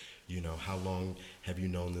and, you know, how long have you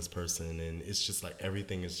known this person? And it's just like,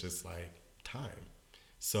 everything is just like time.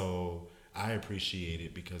 So I appreciate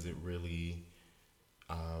it because it really,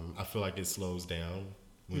 I feel like it slows down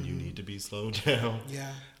when you need to be slowed down.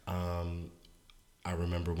 Yeah. I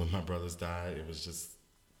remember when my brothers died, it was just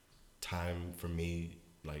time for me,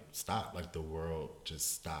 like, stop. Like, the world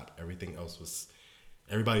just stopped. Everybody else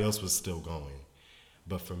was still going.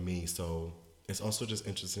 But for me, so it's also just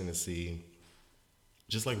interesting to see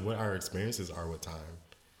just like what our experiences are with time.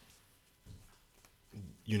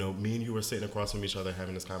 You know, me and you were sitting across from each other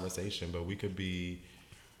having this conversation, but we could be,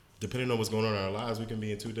 depending on what's going on in our lives, we can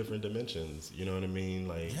be in two different dimensions. You know what I mean?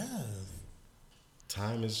 Like, Yes.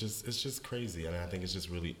 time is just, it's just crazy. And I think it's just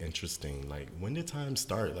really interesting. Like, when did time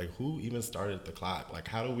start? Like, who even started the clock? Like,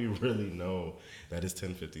 how do we really know that it's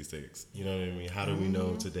 10:56? You know what I mean? How do we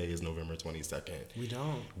know today is November 22nd? We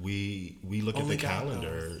don't. We look Only at the God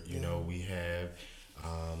calendar. knows. You know, we have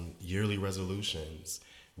yearly resolutions.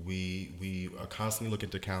 We are constantly looking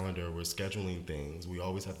at the calendar. We're scheduling things. We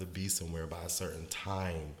always have to be somewhere by a certain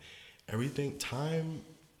time. Everything, time,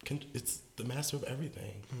 it's the master of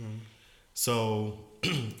everything. So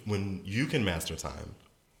when you can master time,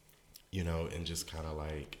 you know, and just kind of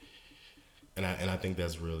like, and I think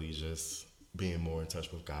that's really just being more in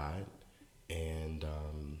touch with God and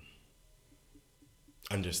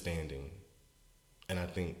understanding. And I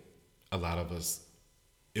think a lot of us,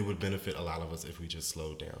 it would benefit a lot of us if we just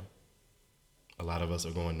slowed down. A lot of us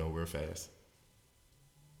are going nowhere fast.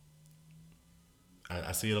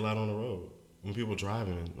 I see it a lot on the road. When people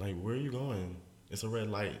driving, like, where are you going? It's a red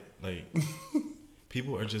light. Like,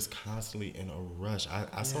 people are just constantly in a rush.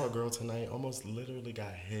 I saw a girl tonight almost literally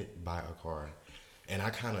got hit by a car. And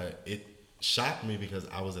it shocked me because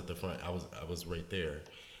I was at the front. I was right there.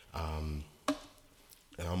 And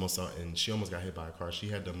she almost got hit by a car. She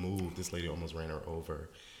had to move. This lady almost ran her over.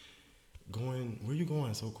 Where you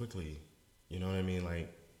going so quickly? You know what I mean?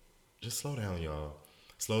 Like, just slow down, y'all.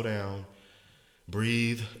 Slow down.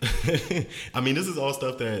 Breathe. I mean, this is all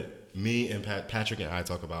stuff that me and Patrick and I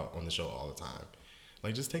talk about on the show all the time.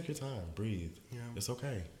 Like, just take your time. Breathe. Yeah. It's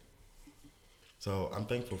okay. So I'm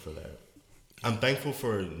thankful for that. I'm thankful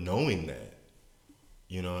for knowing that.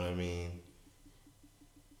 You know what I mean?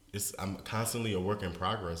 I'm constantly a work in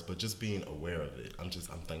progress, but just being aware of it, I'm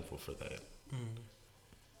thankful for that.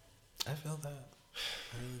 I feel that.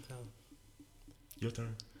 I really do. Your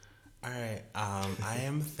turn. All right. I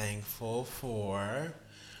am thankful for.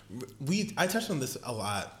 I touched on this a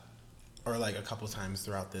lot or like a couple times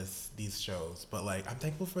throughout these shows, but like I'm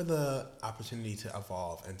thankful for the opportunity to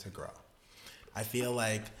evolve and to grow. I feel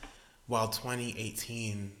like while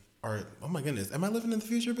 2018, or oh my goodness, am I living in the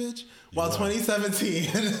future, bitch? While 2017,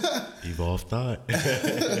 Evolve thought.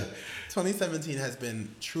 2017 has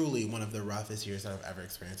been truly one of the roughest years that I've ever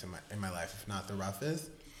experienced in my life, if not the roughest.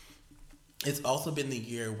 It's also been the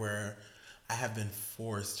year where I have been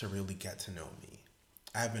forced to really get to know me.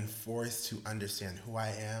 I have been forced to understand who I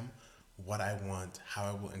am, what I want, how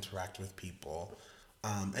I will interact with people,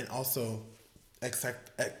 and also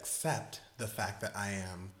accept the fact that I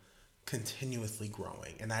am continuously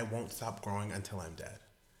growing, and I won't stop growing until I'm dead,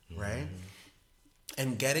 right?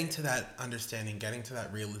 And getting to that understanding, getting to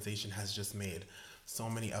that realization has just made so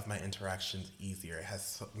many of my interactions easier. It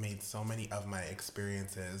has made so many of my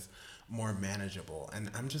experiences more manageable,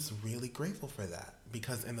 and I'm just really grateful for that,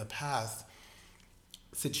 because in the past,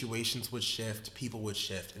 situations would shift, people would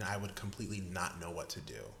shift, and I would completely not know what to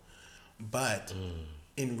do. But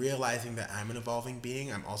in realizing that I'm an evolving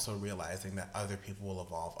being, I'm also realizing that other people will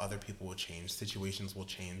evolve, other people will change, situations will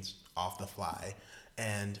change off the fly,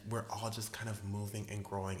 and we're all just kind of moving and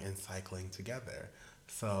growing and cycling together.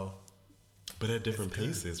 So, but at different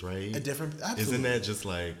paces, right? Absolutely. Isn't that just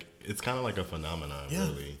like, it's kind of like a phenomenon,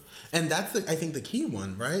 really? And that's, I think, the key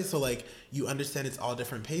one, right? So, like, you understand it's all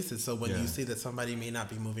different paces. So when you see that somebody may not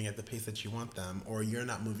be moving at the pace that you want them, or you're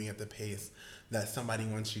not moving at the pace that somebody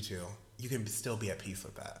wants you to, you can still be at peace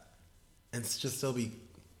with that. And just still be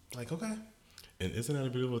like, okay. And isn't that a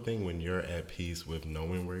beautiful thing when you're at peace with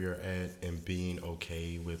knowing where you're at and being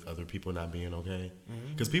okay with other people not being okay?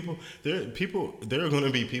 Because there are going to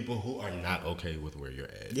be people who are not okay with where you're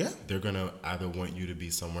at. Yeah. They're going to either want you to be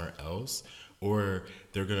somewhere else, or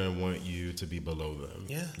they're going to want you to be below them.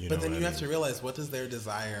 Yeah. But then you have to realize, what does their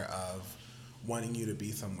desire of wanting you to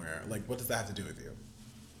be somewhere, like, what does that have to do with you?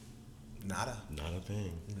 Nada. Not a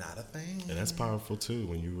thing. Not a thing. And that's powerful too,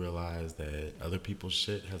 when you realize that other people's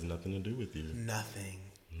shit has nothing to do with you. Nothing.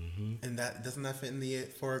 And that doesn't that fit in the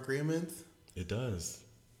 4 agreements? It does.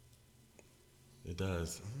 It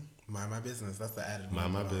does. Mind my business. That's the added one.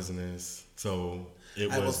 Mind my business. So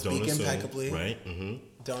I will speak impeccably. Right?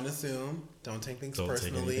 Don't assume. Don't take things Don't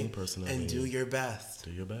personally. take anything personally. And do your best.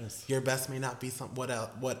 Do your best. Your best may not be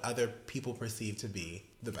what other people perceive to be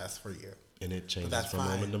the best for you. And it changes from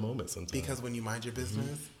moment to moment sometimes. Because when you mind your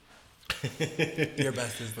business, your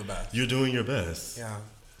best is the best. You're doing your best. Yeah.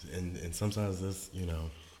 And sometimes this,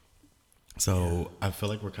 So I feel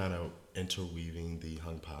like we're kind of interweaving the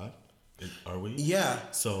hung pot. Are we? Yeah.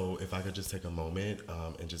 So if I could just take a moment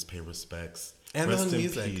and just pay respects. And rest the hung in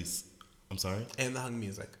music. Peace. I'm sorry? And the hung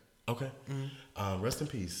music. Okay. Rest in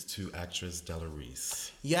peace to actress Della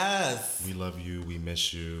Reese. Yes. We love you. We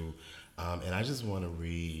miss you. And I just want to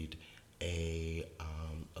read a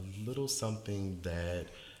little something that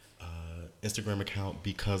Instagram account,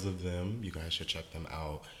 Because of Them, you guys should check them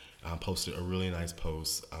out, posted a really nice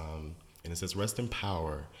post. And it says, rest in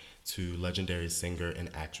power to legendary singer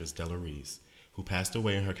and actress Della Reese, who passed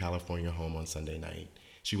away in her California home on Sunday night.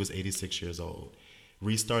 She was 86 years old.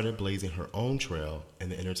 Reese started blazing her own trail in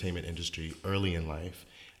the entertainment industry early in life,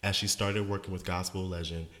 as she started working with gospel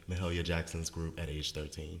legend Mahalia Jackson's group at age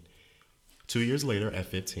 13. 2 years later, at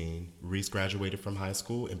 15, Reese graduated from high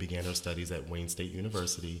school and began her studies at Wayne State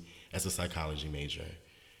University as a psychology major.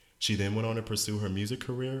 She then went on to pursue her music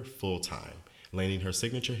career full-time, landing her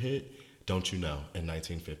signature hit, Don't You Know, in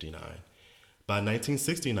 1959. By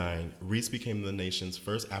 1969, Reese became the nation's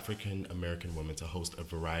first African-American woman to host a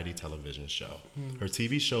variety television show. Her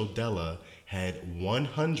TV show, Della, had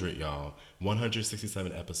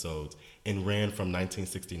 167 episodes and ran from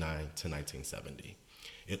 1969 to 1970.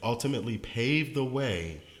 It ultimately paved the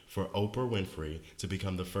way for Oprah Winfrey to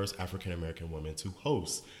become the first African-American woman to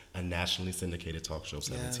host a nationally syndicated talk show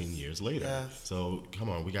 17 years later. Yes. So, come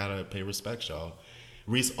on, we gotta pay respect, y'all.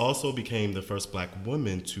 Reese also became the first black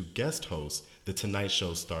woman to guest host The Tonight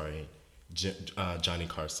Show starring Johnny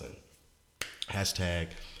Carson. Hashtag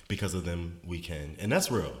Because of Them We Can. And that's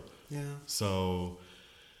real. Yeah. So,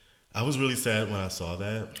 I was really sad when I saw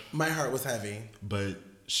that. My heart was heavy. But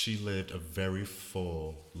she lived a very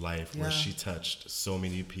full life where she touched so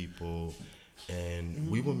many people, and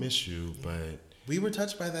we will miss you, but we were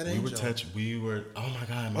touched by that angel. Oh my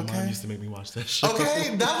God, my mom used to make me watch that show.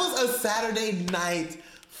 Okay, that was a Saturday night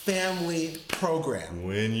family program.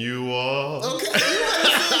 When you are. Okay, you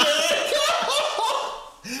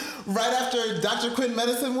right after Dr. Quinn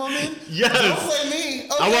Medicine Woman? Yes. Don't play me.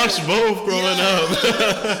 I watched both growing up.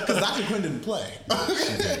 Because Dr. Quinn didn't play.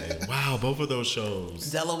 She did. Wow, both of those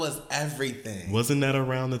shows. Della was everything. Wasn't that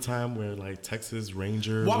around the time where like Texas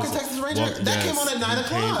Ranger? Walker, Texas Ranger? That came on at 9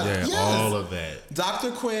 o'clock. Yeah, Yes. all of that.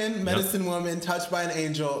 Dr. Quinn, Medicine Woman, Touched by an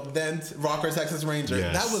Angel, then Walker, Texas Ranger.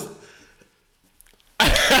 Yes. That was... the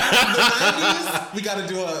 90s, we got to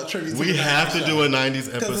do a tribute to We the 90s have to show. do a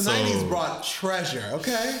 90s episode. Because the 90s brought treasure,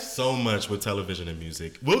 okay? So much with television and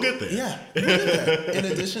music. We'll get there. Yeah. We'll get there. In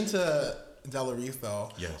addition to Della Reese, though,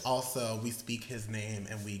 Yes. also we speak his name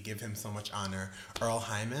and we give him so much honor. Earl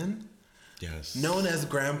Hyman, Yes. known as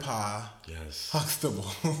Grandpa Yes.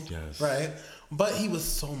 Huxtable. Yes. Right? But he was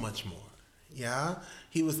so much more. Yeah?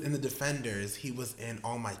 He was in The Defenders. He was in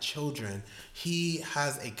All My Children. He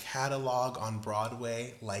has a catalog on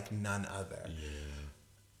Broadway like none other.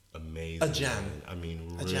 Yeah. Amazing. A gem. Man. I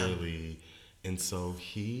mean, A gem. really. And so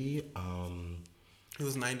he, He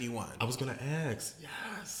was 91. I was going to ask,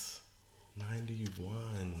 yes,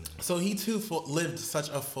 91. So he too lived such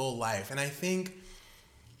a full life. And I think...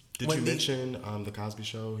 Did when you the- mention The Cosby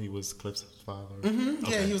Show? He was Cliff's father?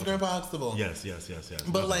 Yeah, he was Grandpa Huxtable. Yes.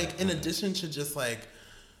 But like, in addition to just like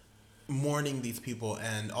mourning these people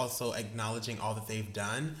and also acknowledging all that they've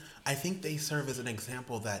done, I think they serve as an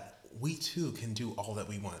example that we too can do all that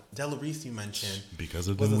we want. Della Reese, you mentioned, Because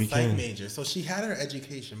of was them a we psych can. major, so she had her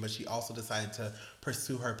education, but she also decided to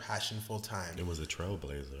pursue her passion full time. It was a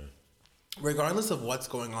trailblazer. Regardless of what's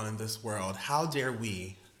going on in this world, how dare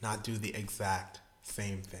we not do the exact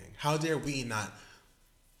same thing? How dare we not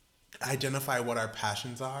identify what our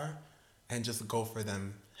passions are and just go for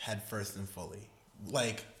them head first and fully?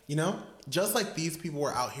 Like, you know, just like these people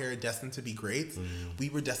were out here destined to be greats, we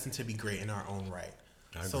were destined to be great in our own right.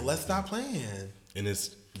 I So agree let's with stop playing. And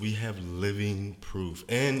we have living proof.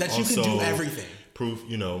 And That you can also do everything. Proof,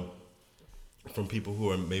 from people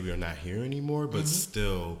who are not here anymore, but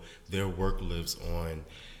still their work lives on.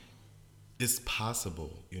 It's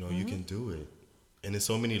possible, you can do it. And there's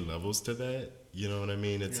so many levels to that. You know what I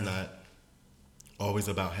mean? It's not always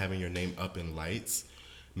about having your name up in lights.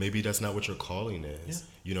 Maybe that's not what your calling is. Yeah.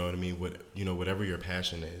 You know what I mean? Whatever your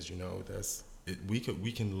passion is, that's it. We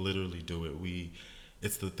can literally do it.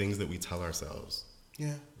 It's the things that we tell ourselves.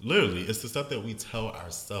 Yeah. Literally, it's the stuff that we tell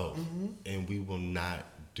ourselves, and we will not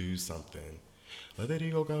do something. Let that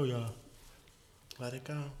ego go, y'all. Let it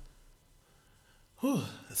go. Whew.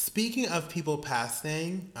 Speaking of people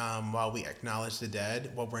passing, while we acknowledge the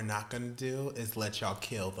dead, what we're not going to do is let y'all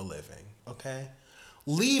kill the living, okay?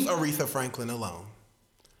 Leave Aretha Franklin alone.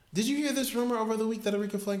 Did you hear this rumor over the week that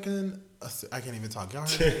Aretha Franklin... I can't even talk. Y'all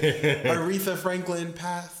heard it? Aretha Franklin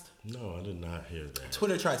passed? No, I did not hear that.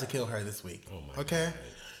 Twitter tried to kill her this week. Oh my okay? God.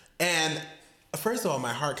 And first of all,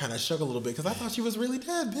 my heart kind of shook a little bit because I thought she was really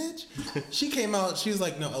dead, bitch. She came out, she was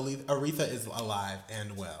like, no, Aretha is alive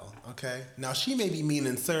and well, okay? Now, she may be mean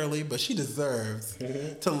and surly, but she deserves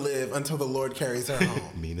to live until the Lord carries her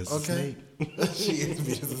home. Mean as a snake. She is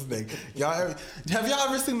mean as a snake. Have y'all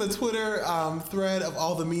ever seen the Twitter thread of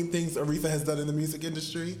all the mean things Aretha has done in the music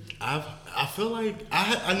industry? I feel like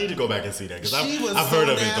I need to go back and see that because She was I've so heard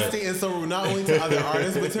of nasty it. and so rude, not only to other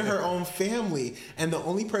artists, but to her own family. And the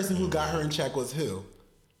only person who got her in check was who?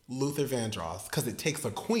 Luther Vandross. Because it takes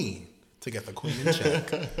a queen to get the queen in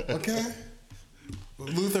check. Okay?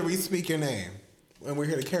 Luther, we speak your name. And we're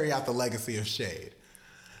here to carry out the legacy of Shade.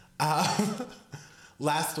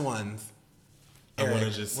 Last ones. I want to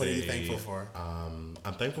Eric, just say, what are you thankful for?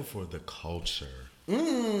 I'm thankful for the culture.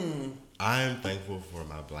 I am thankful for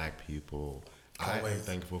my black people. I am Always.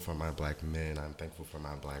 thankful for my black men. I'm thankful for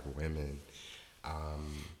my black women.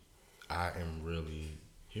 I am really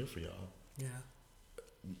here for y'all. Yeah.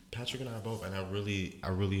 Patrick and I both, and I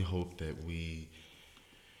really hope that we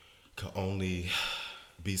could only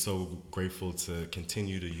be so grateful to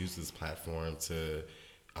continue to use this platform to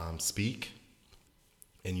speak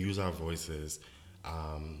and use our voices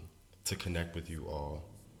to connect with you all.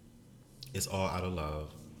 It's all out of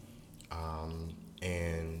love.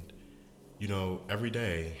 And, every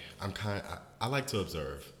day I like to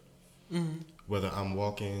observe. Mm-hmm. Whether I'm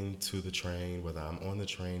walking to the train, whether I'm on the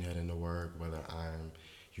train heading to work, whether I'm,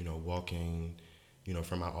 walking,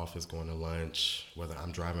 from my office going to lunch, whether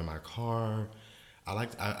I'm driving my car,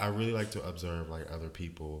 I really like to observe like other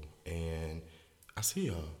people, and I see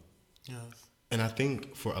y'all. Yes. And I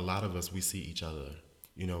think for a lot of us, we see each other.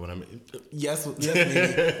 You know what I mean? Yes,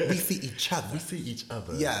 maybe. We see each other. We see each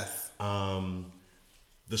other. Yes.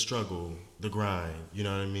 The struggle, the grind, you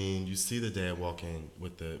know what I mean? You see the dad walking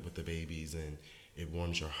with the babies, and it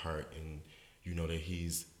warms your heart, and you know that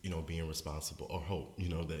he's, being responsible, or hope,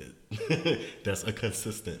 that that's a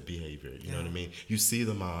consistent behavior, you know what I mean? You see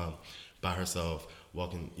the mom by herself,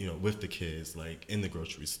 walking, you know, with the kids, like in the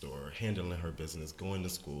grocery store, handling her business, going to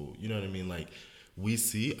school. You know what I mean? Like, we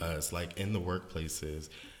see us like in the workplaces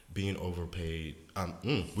being overpaid.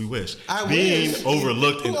 We wish. Being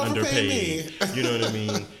overlooked and underpaid. You know what I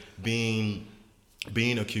mean?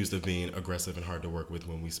 Being accused of being aggressive and hard to work with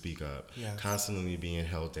when we speak up. Yes. Constantly being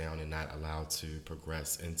held down and not allowed to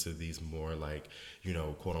progress into these more like, you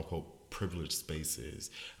know, quote unquote privileged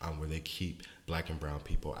spaces where they keep Black and brown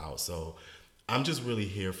people out. So I'm just really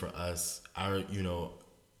here for us. Our, you know,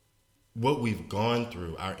 what we've gone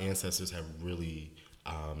through, our ancestors have really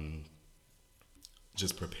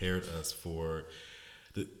just prepared us for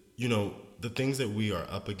the, you know, the things that we are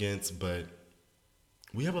up against, but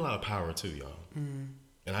we have a lot of power too, y'all. Mm-hmm.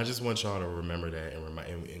 And I just want y'all to remember that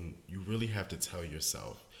and you really have to tell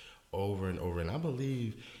yourself over and over. And I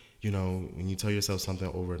believe, you know, when you tell yourself something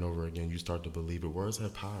over and over again, you start to believe it. Words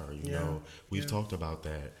have power, you know. We've talked about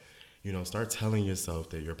that. You know, start telling yourself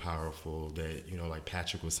that you're powerful, that, you know, like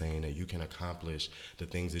Patrick was saying, that you can accomplish the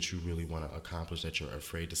things that you really want to accomplish, that you're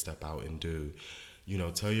afraid to step out and do. You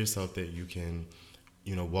know, tell yourself that you can,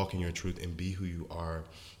 you know, walk in your truth and be who you are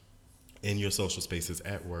in your social spaces,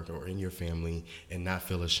 at work or in your family, and not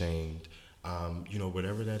feel ashamed, you know,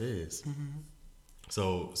 whatever that is. Mm-hmm.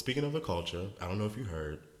 So speaking of the culture, I don't know if you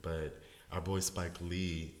heard, but our boy Spike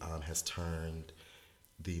Lee has turned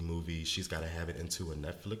the movie She's Gotta Have It into a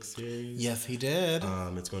Netflix series. Yes, he did.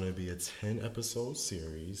 It's going to be a 10-episode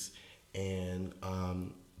series, and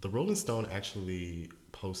the Rolling Stone actually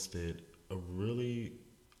posted a really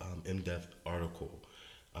in-depth article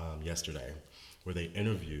yesterday where they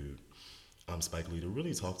interviewed Spike Lee to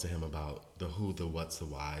really talk to him about the who, the what's, the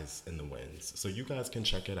whys, and the whens. So you guys can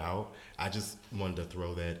check it out. I just wanted to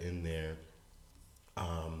throw that in there,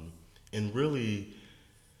 and really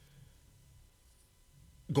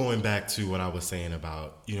going back to what I was saying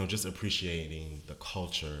about, you know, just appreciating the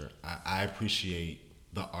culture. I appreciate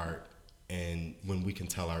the art, and when we can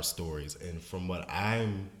tell our stories. And from what I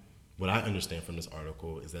understand from this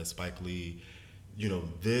article is that Spike Lee, you know,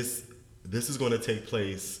 this is going to take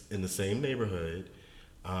place in the same neighborhood,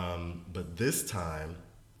 but this time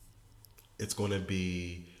it's going to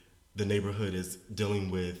be, the neighborhood is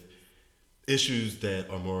dealing with issues that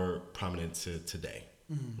are more prominent to today,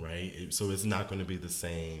 mm-hmm. right? So it's not going to be the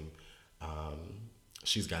same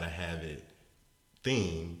She's Gotta Have It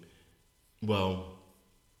theme. Well,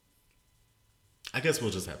 I guess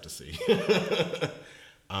we'll just have to see.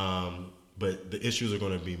 But the issues are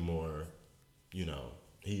going to be more, you know,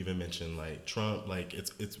 he even mentioned like Trump, like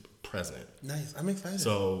it's present. Nice, I'm excited.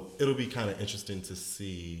 So it'll be kind of interesting to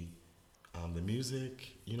see the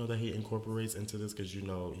music, you know, that he incorporates into this, because you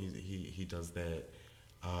know he does that.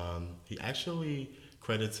 He actually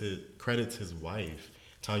credits his wife,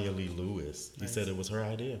 Tanya Lee Lewis. He said it was her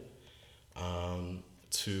idea. He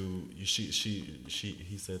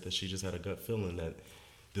said that she just had a gut feeling that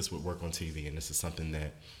this would work on TV, and this is something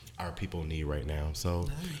that our people need right now. So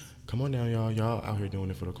come on now, y'all out here doing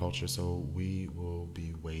it for the culture. So we will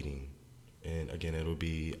be waiting, and again, it'll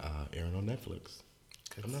be airing on Netflix.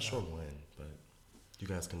 I'm not sure when, but you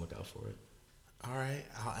guys can look out for it. All right,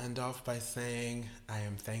 I'll end off by saying I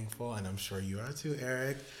am thankful, and I'm sure you are too,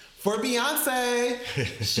 Eric, for Beyonce.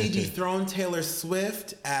 She dethroned Taylor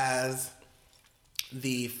Swift as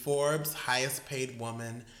the Forbes highest paid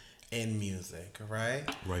woman in music, right?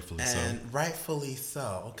 Rightfully so. And rightfully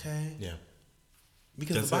so, okay? Yeah.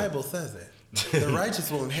 Because That's the Bible says it. The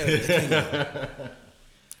righteous will inherit the kingdom.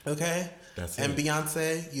 Okay? That's and it.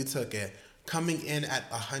 Beyonce, you took it. Coming in at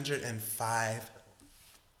 105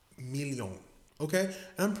 million. Okay?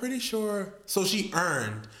 And I'm pretty sure, so she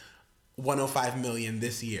earned 105 million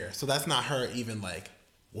this year. So that's not her even like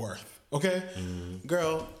worth. Okay? Mm-hmm.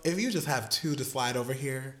 Girl, if you just have two to slide over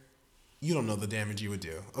here, you don't know the damage you would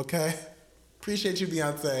do. Okay? Appreciate you,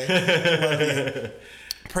 Beyonce. Love you.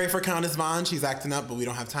 Pray for Countess Vaughn. She's acting up, but we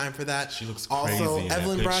don't have time for that. She looks crazy also, in that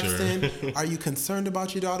Evelyn picture. Braxton, are you concerned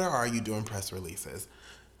about your daughter, or are you doing press releases?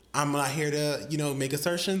 I'm not here to, you know, make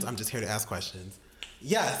assertions. I'm just here to ask questions.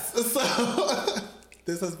 Yes. So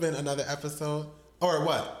this has been another episode. Or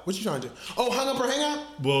what? What you trying to do? Oh, hung up or hang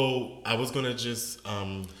up? Well, I was gonna just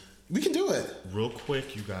we can do it. Real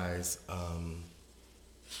quick, you guys.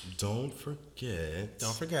 Don't forget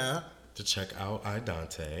to check out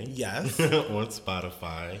iDante. Yes. On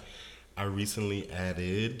Spotify. I recently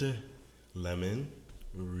added Lemon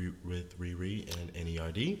with Riri and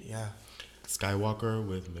NERD. Yeah. Skywalker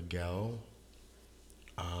with Miguel.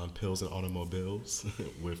 Pills and Automobiles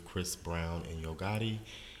with Chris Brown and Yo Gotti.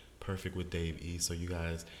 Perfect with Dave E. So you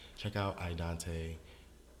guys check out iDante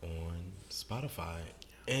on Spotify.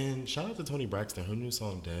 And shout out to Toni Braxton. Her new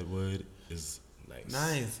song Deadwood is nice.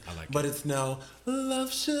 Nice. I like but it. it's no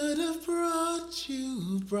love should have brought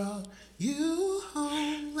you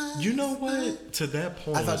home last You know what? night. To that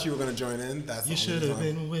point, I thought you were gonna join in. That's you the should only have song.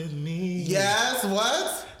 been with me. Yes,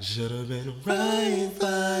 what? Should have been Right right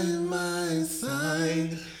by my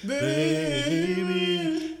side,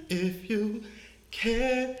 baby. If you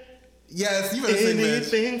care Yes, you better sing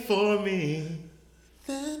this. anything for me.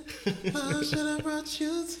 Then I should have brought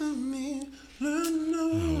you to me.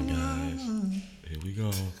 Oh, guys. Here we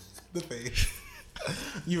go. The face.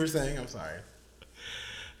 You were saying, I'm sorry.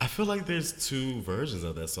 I feel like there's two versions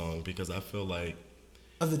of that song because I feel like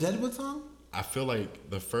Of the Deadwood song?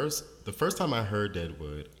 the first time I heard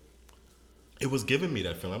Deadwood, it was giving me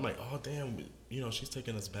that feeling. I'm like, oh damn, you know, she's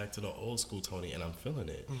taking us back to the old school Tony, and I'm feeling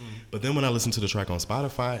it. But then when I listened to the track on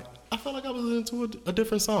Spotify, I felt like I was listening to a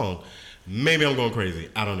different song. Maybe I'm going crazy.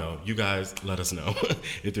 I don't know. You guys let us know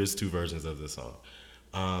if there's two versions of this song.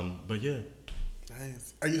 But yeah.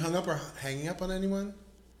 Nice. Are you hung up or hanging up on anyone?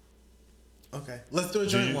 Okay. Let's do a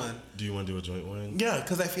joint one. Do you want to do a joint one? Yeah,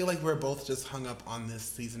 because I feel like we're both just hung up on this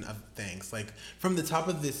season of things. Like, from the top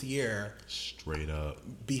of this year, Straight up.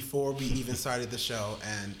 before we even started the show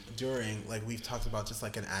and during, like, we've talked about just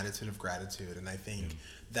like an attitude of gratitude. And I think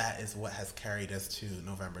that is what has carried us to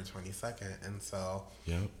November 22nd. And so,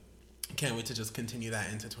 Yep. can't wait to just continue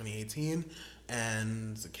that into 2018.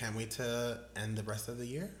 And can't wait to end the rest of the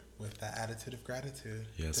year with that attitude of gratitude.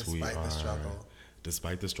 Yes, we are. Despite the struggle.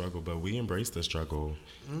 Despite the struggle, but we embrace the struggle.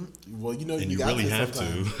 Well, you know, And you you got really have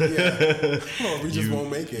sometimes. to. Yeah. Or we just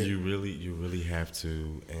won't make it. You really have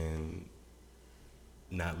to, and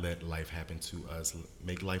not let life happen to us.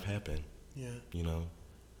 Make life happen. Yeah. You know.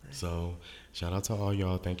 So, shout out to all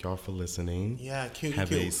y'all. Thank y'all for listening. Yeah, cute.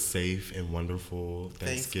 Have a safe and wonderful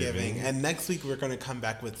Thanksgiving. And next week we're going to come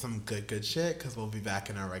back with some good shit because we'll be back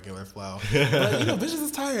in our regular flow. But, you know, Bitches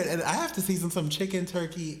is tired and I have to season some chicken,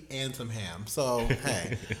 turkey, and some ham. So,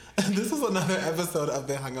 hey, this is another episode of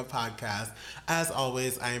the Hung Up Podcast. As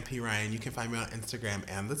always, I am P. Ryan. You can find me on Instagram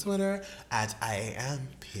and the Twitter at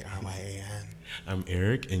IAMPRYAN. I'm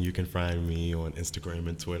Eric, and you can find me on Instagram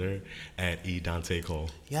and Twitter at eDanteCole.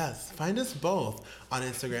 Yes, find us both on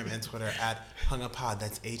Instagram and Twitter at HungUpPod.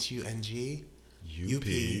 That's HUNGUP.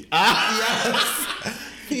 Yes.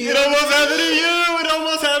 It almost happened to you. It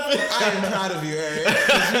almost happened. I am proud of you, Eric.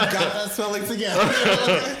 'Cause you got that spelling together.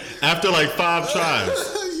 After like 5 tries.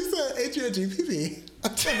 You said HUNGPP.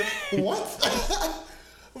 What?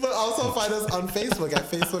 But also find us on Facebook at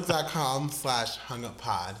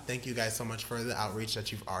facebook.com/hunguppod. Thank you guys so much for the outreach that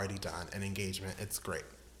you've already done and engagement. It's great.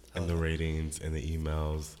 And the ratings and the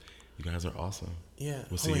emails. You guys are awesome. Yeah.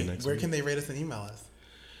 We'll see you next Where week. can they rate us and email us?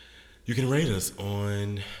 You can rate us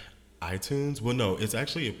on iTunes. Well, no, it's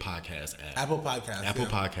actually a podcast app. Apple Podcasts. Apple yeah.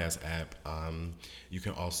 Podcast app. You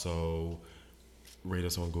can also rate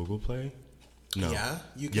us on Google Play. No. Yeah,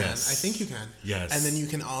 you can. Yes. I think you can. Yes. And then you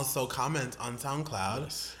can also comment on SoundCloud.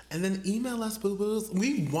 Yes. And then email us, boo-boos.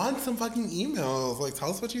 We want some fucking emails. Like, tell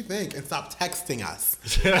us what you think. And stop texting us.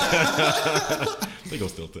 They go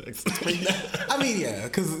still text. I mean, yeah,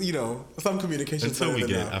 because, you know, some communication. Until we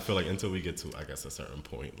get, I feel like until we get to, I guess, a certain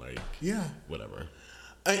point, like, yeah. And whatever.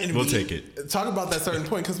 We'll take it. Talk about that certain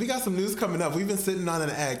point because we got some news coming up. We've been sitting on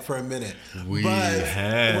an egg for a minute. We have.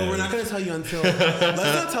 have. Well, we're not going to tell you until. Let's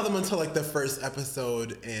not tell them until like the first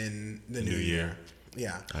episode in the new year.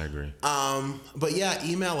 Yeah. I agree. But yeah,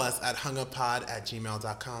 email us at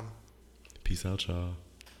hunguppod@gmail.com. Peace out, y'all.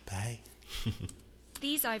 Bye.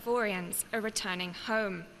 These Ivorians are returning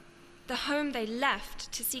home. The home they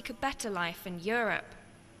left to seek a better life in Europe.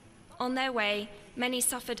 On their way, many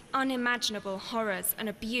suffered unimaginable horrors and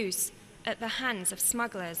abuse at the hands of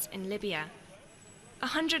smugglers in Libya.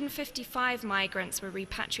 155 migrants were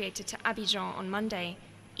repatriated to Abidjan on Monday,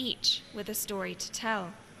 each with a story to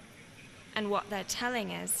tell. And what they're telling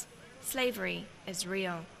is, slavery is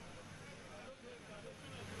real.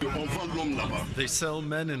 They sell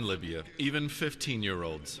men in Libya, even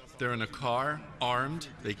 15-year-olds. They're in a car, armed,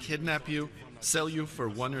 they kidnap you, sell you for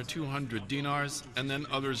 100 or 200 dinars, and then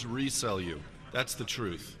others resell you. That's the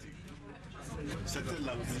truth.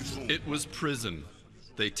 It was prison.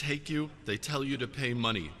 They take you, they tell you to pay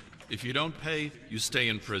money. If you don't pay, you stay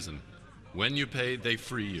in prison. When you pay, they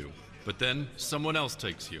free you. But then someone else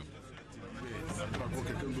takes you.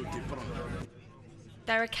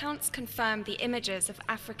 Their accounts confirm the images of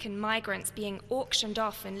African migrants being auctioned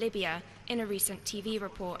off in Libya in a recent TV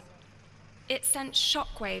report. It sent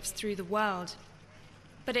shockwaves through the world,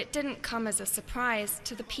 but it didn't come as a surprise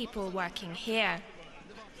to the people working here.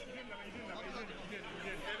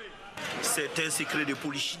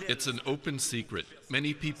 It's an open secret.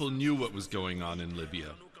 Many people knew what was going on in Libya.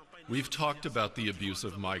 We've talked about the abuse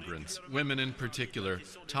of migrants, women in particular,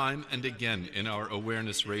 time and again in our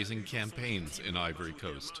awareness-raising campaigns in Ivory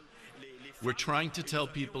Coast. We're trying to tell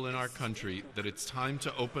people in our country that it's time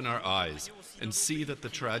to open our eyes and see that the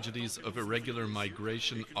tragedies of irregular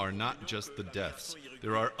migration are not just the deaths.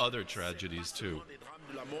 There are other tragedies too.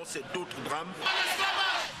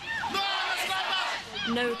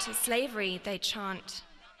 No to slavery, they chant.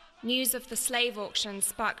 News of the slave auction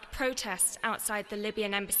sparked protests outside the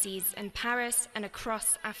Libyan embassies in Paris and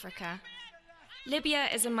across Africa. Libya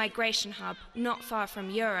is a migration hub not far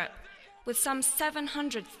from Europe, with some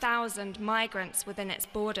 700,000 migrants within its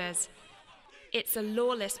borders. It's a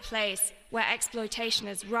lawless place where exploitation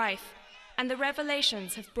is rife, and the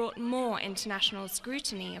revelations have brought more international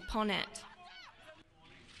scrutiny upon it,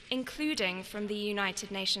 including from the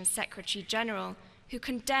United Nations Secretary General, who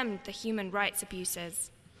condemned the human rights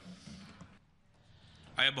abuses.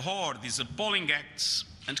 I abhor these appalling acts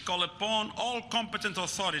and call upon all competent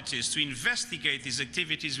authorities to investigate these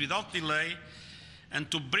activities without delay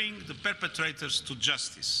and to bring the perpetrators to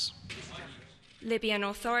justice. Libyan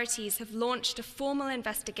authorities have launched a formal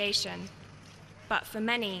investigation, but for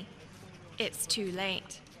many, it's too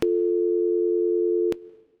late.